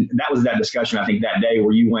 And that was that discussion, I think, that day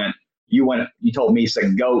where you told me,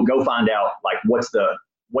 said, go find out, like, what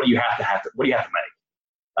do you have to make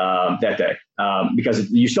that day?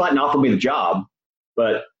 Because you still hadn't offered me the job,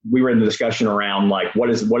 but we were in the discussion around, like, what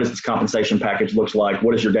does this compensation package looks like?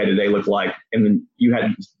 What does your day-to-day look like? And then you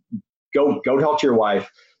had go talk to your wife,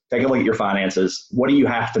 take a look at your finances. What do you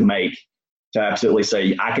have to make to absolutely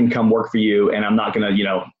say, I can come work for you and I'm not going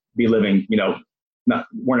to, be living, not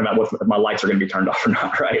worrying about if my lights are going to be turned off or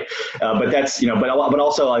not, right? But that's, but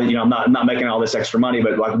also, I'm not making all this extra money,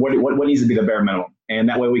 but like what needs to be the bare minimum? And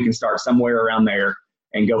that way we can start somewhere around there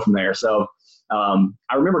and go from there. So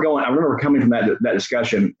I remember coming from that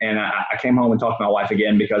discussion, and I came home and talked to my wife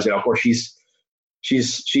again because, of course,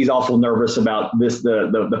 she's also nervous about this,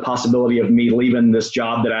 the possibility of me leaving this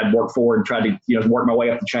job that I'd worked for and tried to, work my way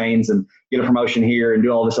up the chains and get a promotion here and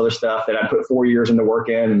do all this other stuff that I'd put 4 years into work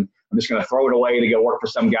in. And I'm just going to throw it away to go work for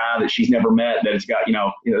some guy that she's never met, that has got,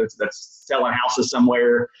 that's selling houses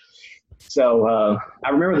somewhere. So I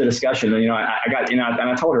remember the discussion, and,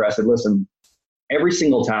 I told her, I said, listen, every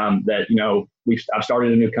single time that, I've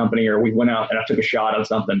started a new company or we went out and I took a shot on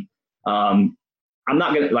something, I'm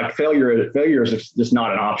not going to, like, failure is just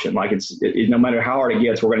not an option. Like no matter how hard it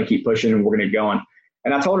gets, we're going to keep pushing and we're going to get going.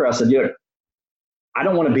 And I told her, I said, I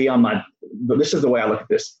don't want to be this is the way I look at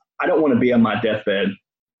this. I don't want to be on my deathbed,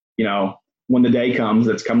 when the day comes,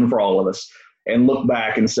 that's coming for all of us, and look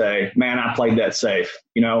back and say, man, I played that safe,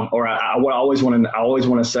 or I always want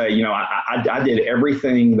to say, I did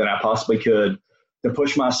everything that I possibly could to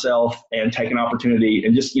push myself and take an opportunity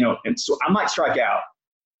and just, and so I might strike out.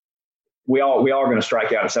 We all are going to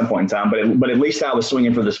strike out at some point in time, but at least I was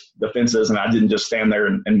swinging for the fences and I didn't just stand there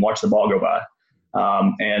and watch the ball go by.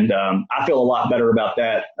 I feel a lot better about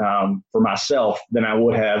that for myself than I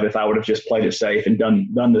would have if I would have just played it safe and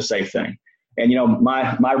done the safe thing. And,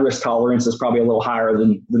 my risk tolerance is probably a little higher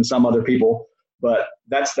than some other people, but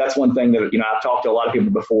that's one thing that, I've talked to a lot of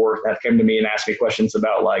people before that have come to me and asked me questions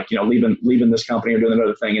about, like, leaving this company or doing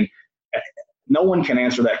another thing. And no one can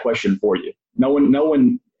answer that question for you. No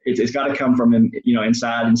one, it's got to come from,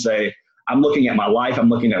 inside and say, I'm looking at my life. I'm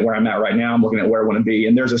looking at where I'm at right now. I'm looking at where I want to be.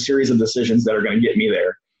 And there's a series of decisions that are going to get me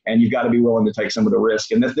there. And you've got to be willing to take some of the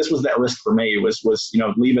risk. And this was that risk for me was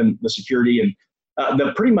leaving the security and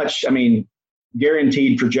the pretty much,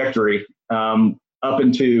 guaranteed trajectory up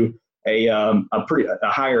into a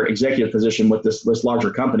higher executive position with this larger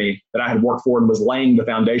company that I had worked for and was laying the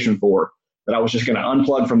foundation for, that I was just going to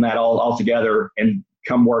unplug from that altogether and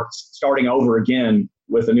come work starting over again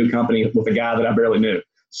with a new company with a guy that I barely knew.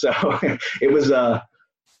 So it was,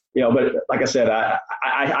 but like I said,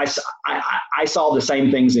 I saw the same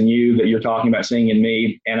things in you that you're talking about seeing in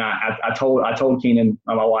me. And I told Keenan,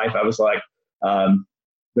 my wife, I was like,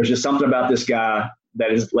 there's just something about this guy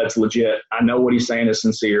that's legit. I know what he's saying is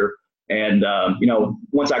sincere. And,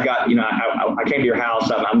 once I got, I came to your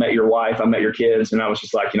house, I met your wife, I met your kids, and I was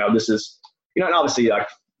just like, this is, and obviously, like,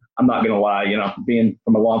 I'm not going to lie, being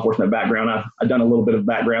from a law enforcement background, I've done a little bit of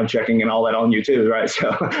background checking and all that on you too, right?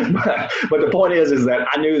 So, but the point is that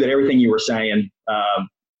I knew that everything you were saying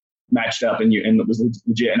matched up and it was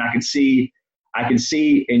legit. And I could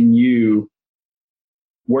see in you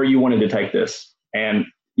where you wanted to take this. And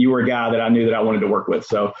you were a guy that I knew that I wanted to work with.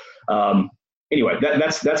 So, anyway,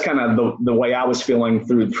 that's kind of the way I was feeling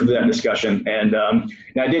through that discussion. And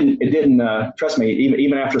it didn't trust me,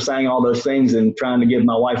 even after saying all those things and trying to give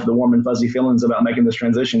my wife the warm and fuzzy feelings about making this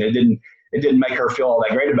transition, it didn't make her feel all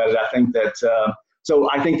that great about it. I think that, so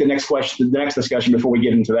I think the next discussion before we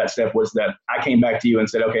get into that step was that I came back to you and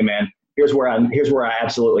said, okay, man, here's where I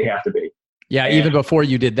absolutely have to be. Yeah, even before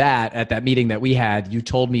you did that, at that meeting that we had, you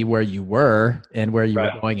told me where you were and where you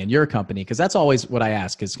were going in your company. Because that's always what I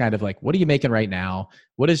ask, is kind of like, what are you making right now?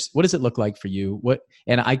 What does it look like for you?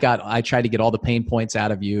 And I tried to get all the pain points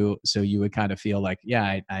out of you, so you would kind of feel like,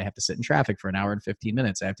 yeah, I have to sit in traffic for an hour and 15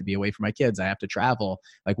 minutes. I have to be away from my kids. I have to travel.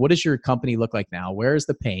 Like, what does your company look like now? Where is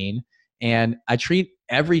the pain? And I treat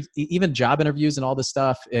even job interviews and all this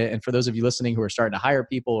stuff. And for those of you listening who are starting to hire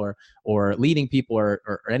people or leading people or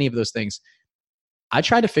any of those things, I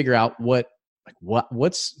try to figure out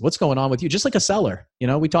what's going on with you. Just like a seller,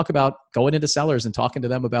 we talk about going into sellers and talking to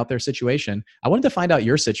them about their situation. I wanted to find out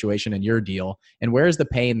your situation and your deal, and where is the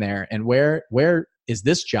pain there, and where is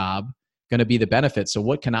this job going to be the benefit? So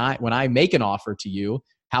when I make an offer to you,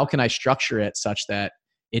 how can I structure it such that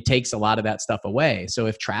it takes a lot of that stuff away. So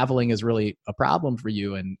if traveling is really a problem for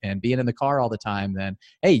you and being in the car all the time, then,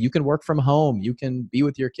 hey, you can work from home. You can be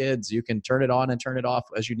with your kids. You can turn it on and turn it off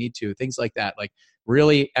as you need to, things like that. Like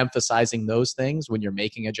really emphasizing those things when you're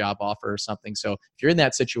making a job offer or something. So if you're in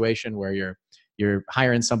that situation where you're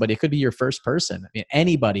hiring somebody, it could be your first person. I mean,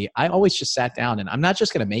 anybody, I always just sat down, and I'm not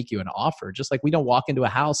just going to make you an offer. Just like we don't walk into a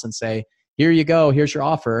house and say, here you go, here's your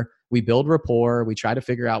offer. We build rapport. We try to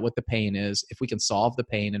figure out what the pain is. If we can solve the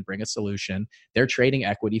pain and bring a solution, they're trading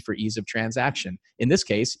equity for ease of transaction. In this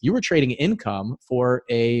case, you were trading income for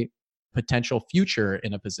a potential future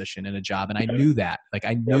in a position, in a job. And I knew that. Like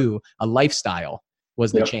I knew a lifestyle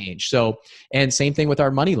was the change. So, and same thing with our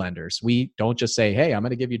money lenders. We don't just say, hey, I'm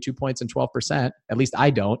going to give you 2 points and 12%. At least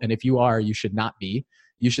I don't. And if you are, you should not be.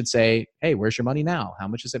 You should say, hey, where's your money now? How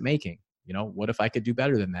much is it making? You know, what if I could do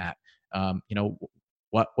better than that? You know,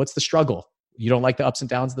 what's the struggle? You don't like the ups and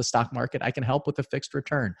downs of the stock market? I can help with a fixed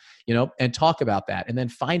return, you know, and talk about that, and then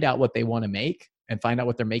find out what they want to make and find out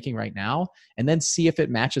what they're making right now, and then see if it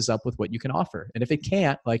matches up with what you can offer. And if it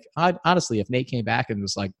can't, like honestly, if Nate came back and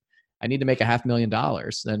was like, I need to make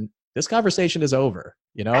 $500,000, then this conversation is over.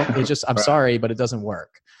 You know, it's just, I'm sorry, but it doesn't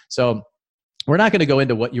work. So we're not going to go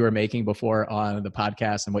into what you were making before on the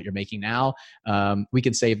podcast and what you're making now. We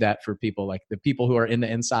can save that for people like the people who are in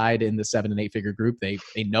the inside in the 7 and 8 figure group. They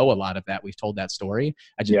know a lot of that. We've told that story.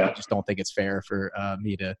 I just don't think it's fair for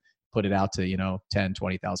me to put it out to, you know, 10,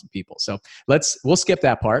 20,000 people. So we'll skip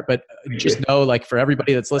that part, but just know, like, for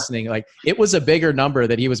everybody that's listening, like, it was a bigger number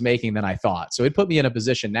that he was making than I thought. So it put me in a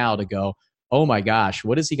position now to go, oh my gosh,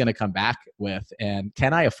 what is he going to come back with? And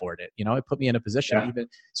can I afford it? You know, it put me in a position even.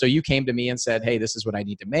 So you came to me and said, hey, this is what I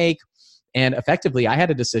need to make. And effectively I had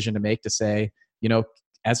a decision to make to say, you know,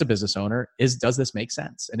 as a business owner, does this make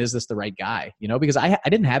sense? And is this the right guy? You know, because I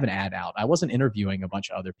didn't have an ad out. I wasn't interviewing a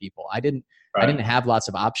bunch of other people. I didn't have lots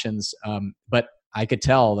of options. But I could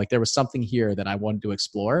tell, like, there was something here that I wanted to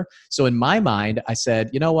explore. So in my mind, I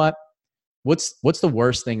said, you know what? What's the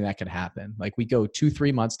worst thing that could happen? Like, we go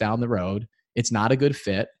 2-3 months down the road, it's not a good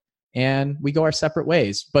fit, and we go our separate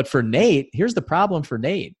ways. But for Nate, here's the problem for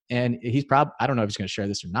Nate. And he's I don't know if he's going to share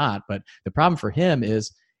this or not, but the problem for him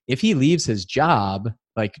is, if he leaves his job,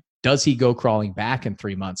 like, does he go crawling back in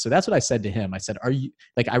 3 months? So that's what I said to him. I said, are you,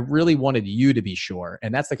 like, I really wanted you to be sure.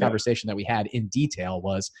 And that's the conversation that we had in detail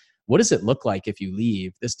was, what does it look like if you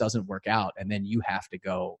leave, this doesn't work out, and then you have to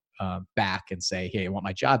go back and say, hey, I want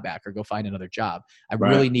my job back, or go find another job. I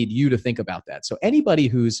really need you to think about that. So anybody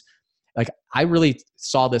who's like, I really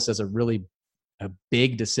saw this as a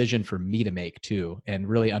big decision for me to make too, and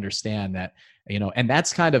really understand that, you know, and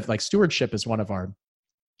that's kind of like, stewardship is one of our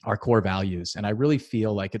core values. And I really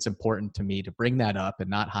feel like it's important to me to bring that up and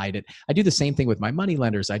not hide it. I do the same thing with my money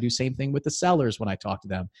lenders. I do the same thing with the sellers when I talk to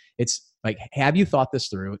them. It's like, have you thought this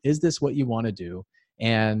through? Is this what you want to do?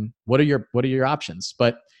 And what are your options?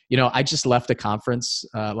 But, you know, I just left a conference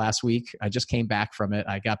last week. I just came back from it.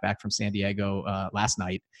 I got back from San Diego last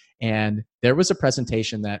night, and there was a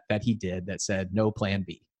presentation that he did that said no plan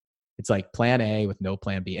B. It's like plan A with no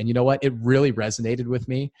plan B. And you know what? It really resonated with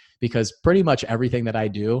me, because pretty much everything that I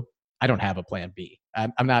do, I don't have a plan B.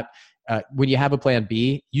 I'm not, when you have a plan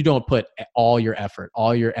B, you don't put all your effort,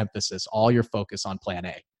 all your emphasis, all your focus on plan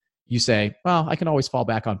A. You say, well, I can always fall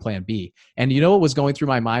back on plan B. And you know what was going through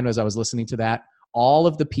my mind as I was listening to that? All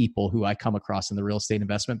of the people who I come across in the real estate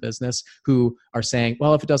investment business who are saying,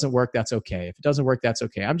 well, if it doesn't work, that's okay. If it doesn't work, that's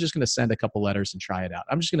okay. I'm just going to send a couple letters and try it out.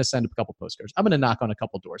 I'm just going to send a couple postcards. I'm going to knock on a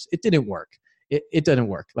couple doors. It didn't work. It didn't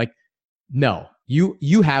work. Like, no,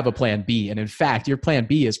 you have a plan B. And in fact, your plan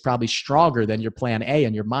B is probably stronger than your plan A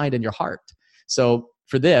in your mind and your heart. So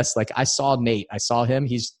for this, like, I saw Nate, I saw him.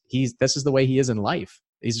 This is the way he is in life.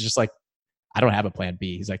 He's just like, I don't have a plan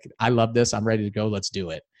B. He's like, I love this. I'm ready to go. Let's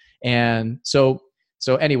do it. And so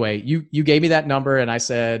anyway, you gave me that number, and I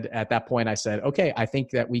said, at that point, I said, okay, I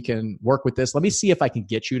think that we can work with this. Let me see if I can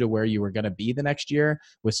get you to where you were going to be the next year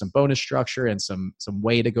with some bonus structure and some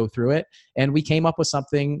way to go through it. And we came up with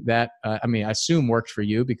something that, I assume worked for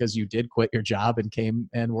you, because you did quit your job and came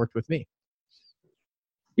and worked with me.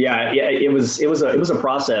 Yeah, it was a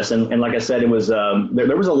process, and like I said, it was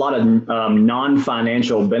there was a lot of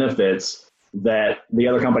non-financial benefits that the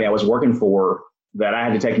other company I was working for that I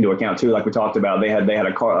had to take into account too. Like we talked about, they had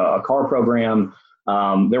a car program.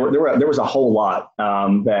 There was a whole lot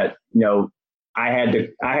that, you know, I had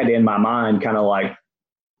to in my mind kind of like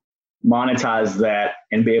monetize that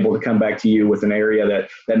and be able to come back to you with an area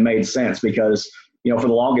that made sense, because, you know, for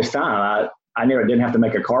the longest time I never didn't have to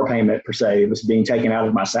make a car payment per se. It was being taken out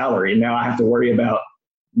of my salary, and now I have to worry about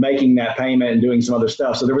making that payment and doing some other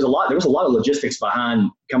stuff. So there was a lot of logistics behind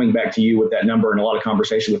coming back to you with that number and a lot of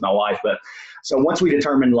conversation with my wife. But so once we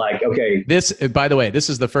determined like, okay. By the way, this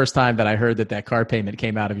is the first time that I heard that car payment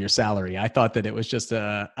came out of your salary. I thought that it was just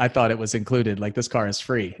I thought it was included, like this car is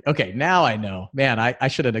free. Okay. Now I know, man, I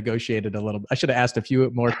should have negotiated a little. I should have asked a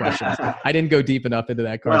few more questions. I didn't go deep enough into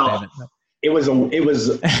that car payment. It was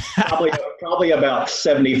probably about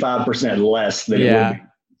 75% less than it would be.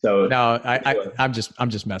 So no, I'm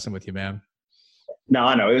just messing with you, man. No,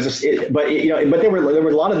 I know it was, but there were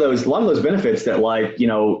a lot of those benefits that, like,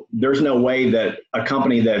 there's no way that a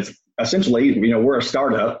company that's essentially, we're a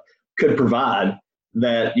startup, could provide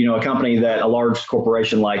that, a company that a large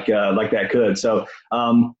corporation like that could. So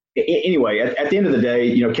anyway, at the end of the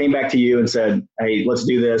day, came back to you and said, hey, let's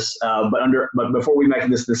do this. But before we make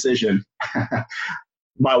this decision,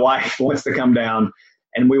 my wife wants to come down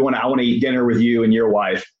and I want to eat dinner with you and your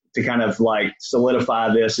wife to kind of like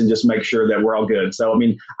solidify this and just make sure that we're all good. So, I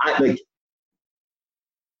mean,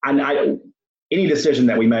 any decision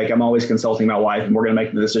that we make, I'm always consulting my wife and we're going to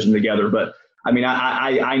make the decision together. But I mean,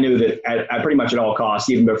 I knew that at pretty much at all costs,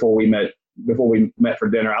 even before we met for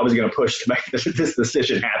dinner, I was going to push to make this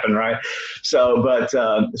decision happen. Right. So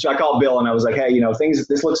I called Bill and I was like, hey,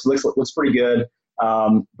 this looks pretty good.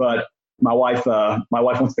 But my wife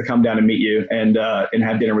wants to come down and meet you and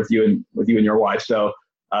have dinner with you and your wife. So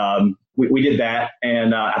we did that,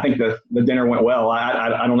 and I think the dinner went well.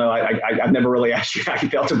 I don't know. I've never really asked you how you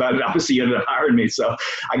felt about it. Obviously, you ended up hiring me, so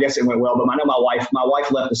I guess it went well. But I know my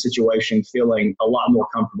wife left the situation feeling a lot more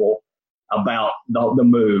comfortable about the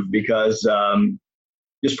move because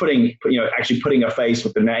just putting a face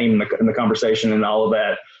with the name and the conversation and all of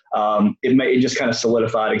that. It just kind of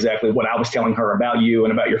solidified exactly what I was telling her about you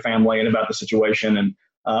and about your family and about the situation. And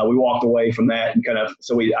we walked away from that and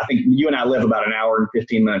I think you and I live about an hour and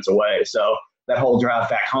 15 minutes away. So that whole drive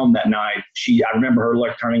back home that night, I remember her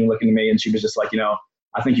looking at me and she was just like,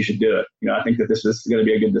 I think you should do it. I think that this is going to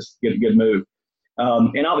be a good move.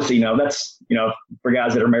 And obviously, that's, for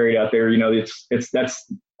guys that are married out there,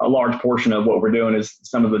 that's a large portion of what we're doing is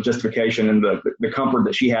some of the justification and the comfort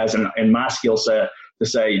that she has in my skill set to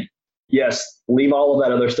say, yes, leave all of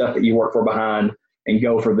that other stuff that you work for behind and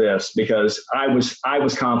go for this, because I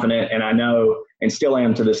was confident, and I know, and still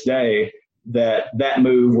am to this day, that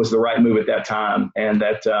move was the right move at that time. And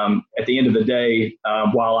that at the end of the day,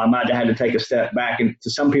 while I might have had to take a step back into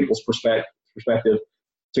some people's perspective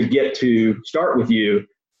to get to start with you,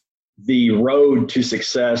 the road to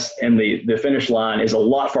success and the finish line is a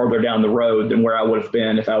lot farther down the road than where I would have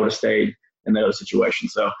been if I would have stayed in those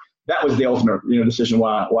situations. So that was the ultimate, decision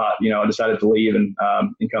why I decided to leave and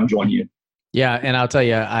come join you. Yeah. And I'll tell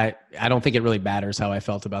you, I don't think it really matters how I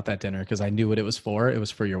felt about that dinner because I knew what it was for. It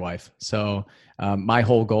was for your wife. So my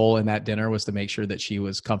whole goal in that dinner was to make sure that she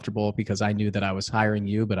was comfortable because I knew that I was hiring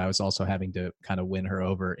you, but I was also having to kind of win her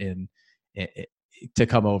over to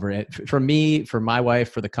come over. For me, for my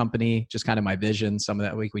wife, for the company, just kind of my vision. Some of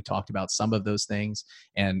that week we talked about some of those things,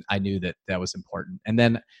 and I knew that was important. And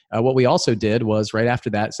then what we also did was right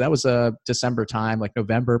after that, so that was a December time, like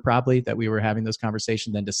November probably, that we were having those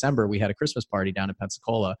conversations. Then December, we had a Christmas party down in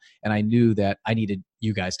Pensacola, and I knew that I needed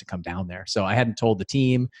you guys to come down there. So I hadn't told the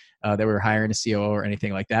team that we were hiring a COO or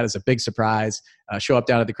anything like that. It's a big surprise. Show up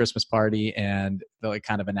down at the Christmas party and they'll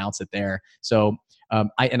kind of announce it there. So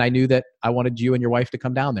I knew that I wanted you and your wife to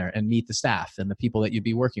come down there and meet the staff and the people that you'd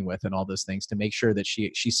be working with and all those things to make sure that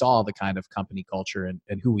she saw the kind of company culture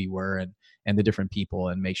and who we were and the different people,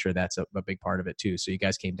 and make sure that's a big part of it too. So you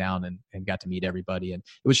guys came down and got to meet everybody, and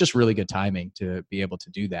it was just really good timing to be able to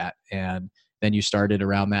do that. And then you started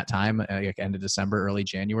around that time, end of December, early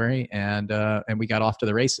January, and we got off to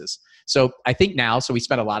the races. So I think now, so we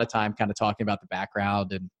spent a lot of time kind of talking about the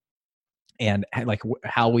background and like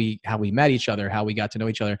how we met each other, how we got to know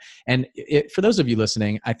each other. And for those of you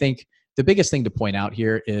listening, I think the biggest thing to point out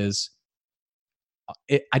here is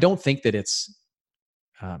I don't think that it's,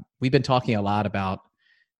 we've been talking a lot about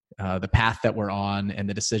the path that we're on and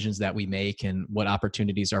the decisions that we make and what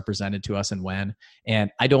opportunities are presented to us and when.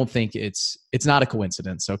 And I don't think it's not a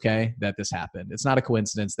coincidence, okay, that this happened. It's not a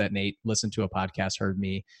coincidence that Nate listened to a podcast, heard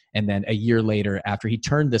me, and then a year later, after he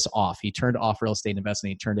turned off real estate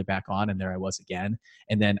investing, he turned it back on, and there I was again.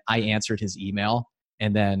 And then I answered his email,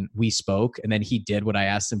 and then we spoke, and then he did what I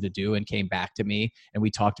asked him to do and came back to me, and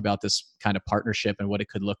we talked about this kind of partnership and what it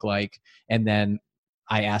could look like. And then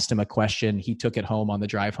I asked him a question. He took it home on the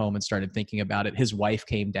drive home and started thinking about it. His wife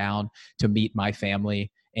came down to meet my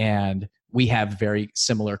family, and we have very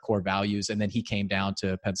similar core values. And then he came down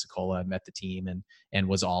to Pensacola and met the team and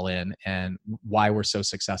was all in, and why we're so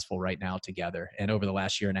successful right now together. And over the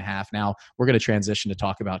last year and a half, now we're going to transition to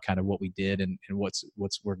talk about kind of what we did and what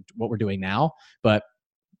we're doing now. But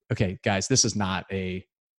okay, guys, this is not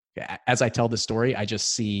as I tell the story, I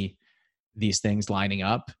just see these things lining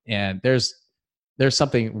up, and there's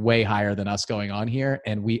something way higher than us going on here.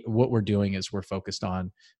 And what we're doing is we're focused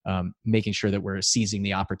on making sure that we're seizing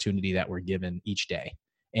the opportunity that we're given each day.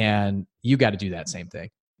 And you got to do that same thing.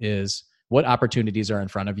 Is what opportunities are in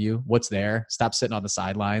front of you? What's there? Stop sitting on the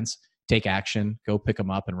sidelines, take action, go pick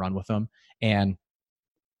them up and run with them. And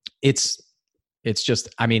it's just,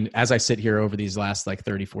 I mean, as I sit here over these last like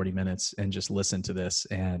 30, 40 minutes and just listen to this,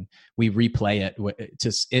 and we replay it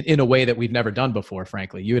just in a way that we've never done before,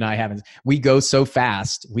 frankly. You and I haven't. We go so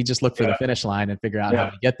fast. We just look for the finish line and figure out how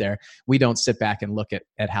to get there. We don't sit back and look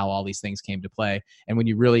at how all these things came to play. And when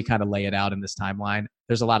you really kind of lay it out in this timeline,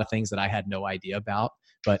 there's a lot of things that I had no idea about,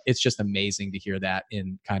 but it's just amazing to hear that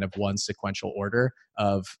in kind of one sequential order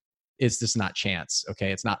of, is this not chance?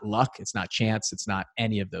 Okay. It's not luck. It's not chance. It's not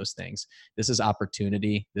any of those things. This is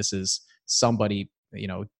opportunity. This is somebody,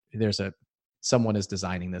 someone is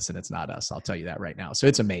designing this, and it's not us. I'll tell you that right now. So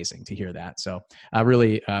it's amazing to hear that. So I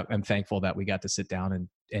really am thankful that we got to sit down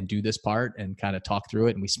and do this part and kind of talk through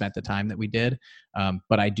it. And we spent the time that we did.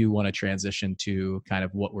 But I do want to transition to kind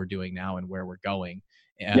of what we're doing now and where we're going.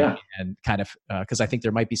 And kind of, because I think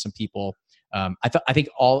there might be some people, I think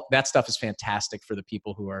all that stuff is fantastic for the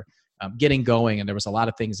people who are getting going. And there was a lot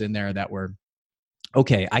of things in there that were,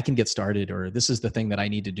 okay, I can get started, or this is the thing that I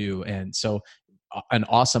need to do. And so an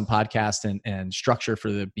awesome podcast and structure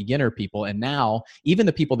for the beginner people. And now even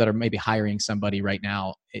the people that are maybe hiring somebody right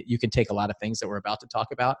now, you can take a lot of things that we're about to talk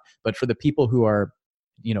about, but for the people who are,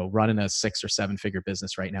 running a 6 or 7 figure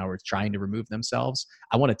business right now, or trying to remove themselves,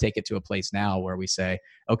 I want to take it to a place now where we say,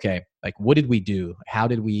 okay, like, what did we do? How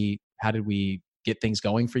did we get things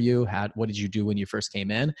going for you? What did you do when you first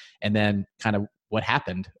came in? And then kind of what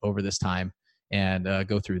happened over this time, and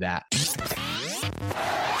go through that.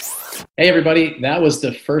 Hey, everybody. That was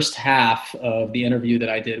the first half of the interview that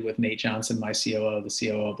I did with Nate Johnson, my COO, the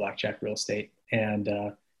COO of Blackjack Real Estate. And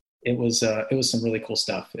it was some really cool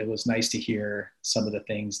stuff. It was nice to hear some of the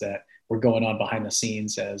things that were going on behind the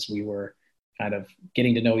scenes as we were kind of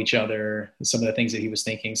getting to know each other, some of the things that he was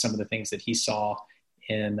thinking, some of the things that he saw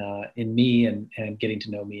in me and getting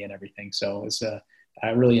to know me and everything. So it was, I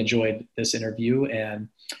really enjoyed this interview. And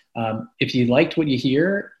if you liked what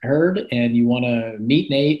you heard and you want to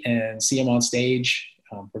meet Nate and see him on stage,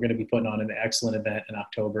 we're going to be putting on an excellent event in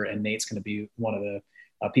October, and Nate's going to be one of the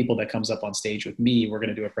people that comes up on stage with me. We're going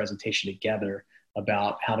to do a presentation together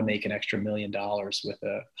about how to make an extra $1 million with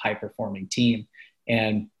a high performing team.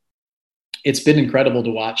 And it's been incredible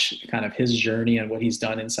to watch kind of his journey and what he's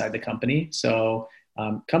done inside the company. So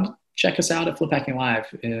come check us out at Flip Hacking Live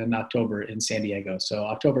in October in San Diego. So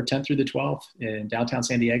October 10th through the 12th in downtown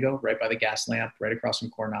San Diego, right by the gas lamp, right across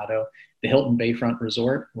from Coronado, the Hilton Bayfront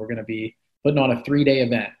Resort. We're going to be putting on a 3-day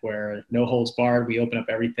event where no holds barred. We open up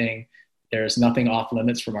everything. There's nothing off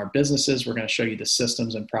limits from our businesses. We're going to show you the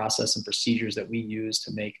systems and process and procedures that we use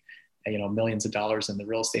to make, millions of dollars in the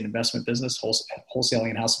real estate investment business,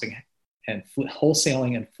 wholesaling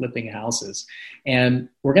and flipping houses. And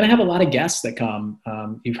we're going to have a lot of guests that come.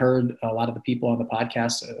 You've heard a lot of the people on the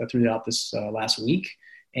podcast throughout this last week.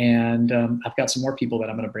 And I've got some more people that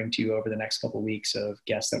I'm going to bring to you over the next couple of weeks of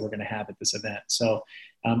guests that we're going to have at this event. So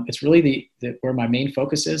it's really where my main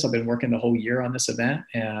focus is. I've been working the whole year on this event,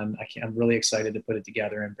 and I'm really excited to put it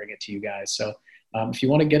together and bring it to you guys. So if you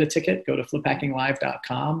want to get a ticket, go to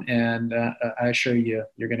fliphackinglive.com, and I assure you,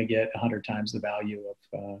 you're going to get 100 times the value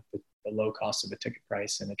of the low cost of a ticket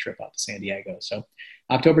price and a trip out to San Diego. So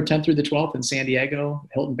October 10th through the 12th in San Diego,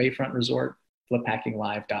 Hilton Bayfront Resort,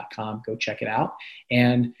 fliphackinglive.com. Go check it out.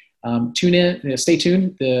 And tune in, stay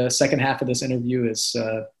tuned. The second half of this interview is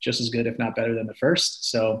just as good, if not better than the first.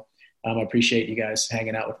 So I appreciate you guys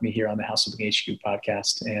hanging out with me here on the House Flipping HQ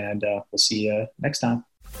podcast, and we'll see you next time.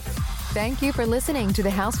 Thank you for listening to the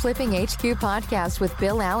House Flipping HQ podcast with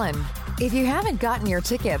Bill Allen. If you haven't gotten your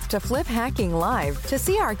tickets to Flip Hacking Live to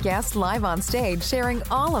see our guests live on stage sharing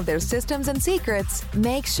all of their systems and secrets,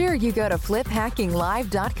 make sure you go to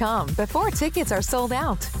fliphackinglive.com before tickets are sold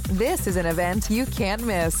out. This is an event you can't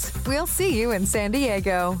miss. We'll see you in San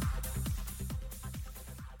Diego.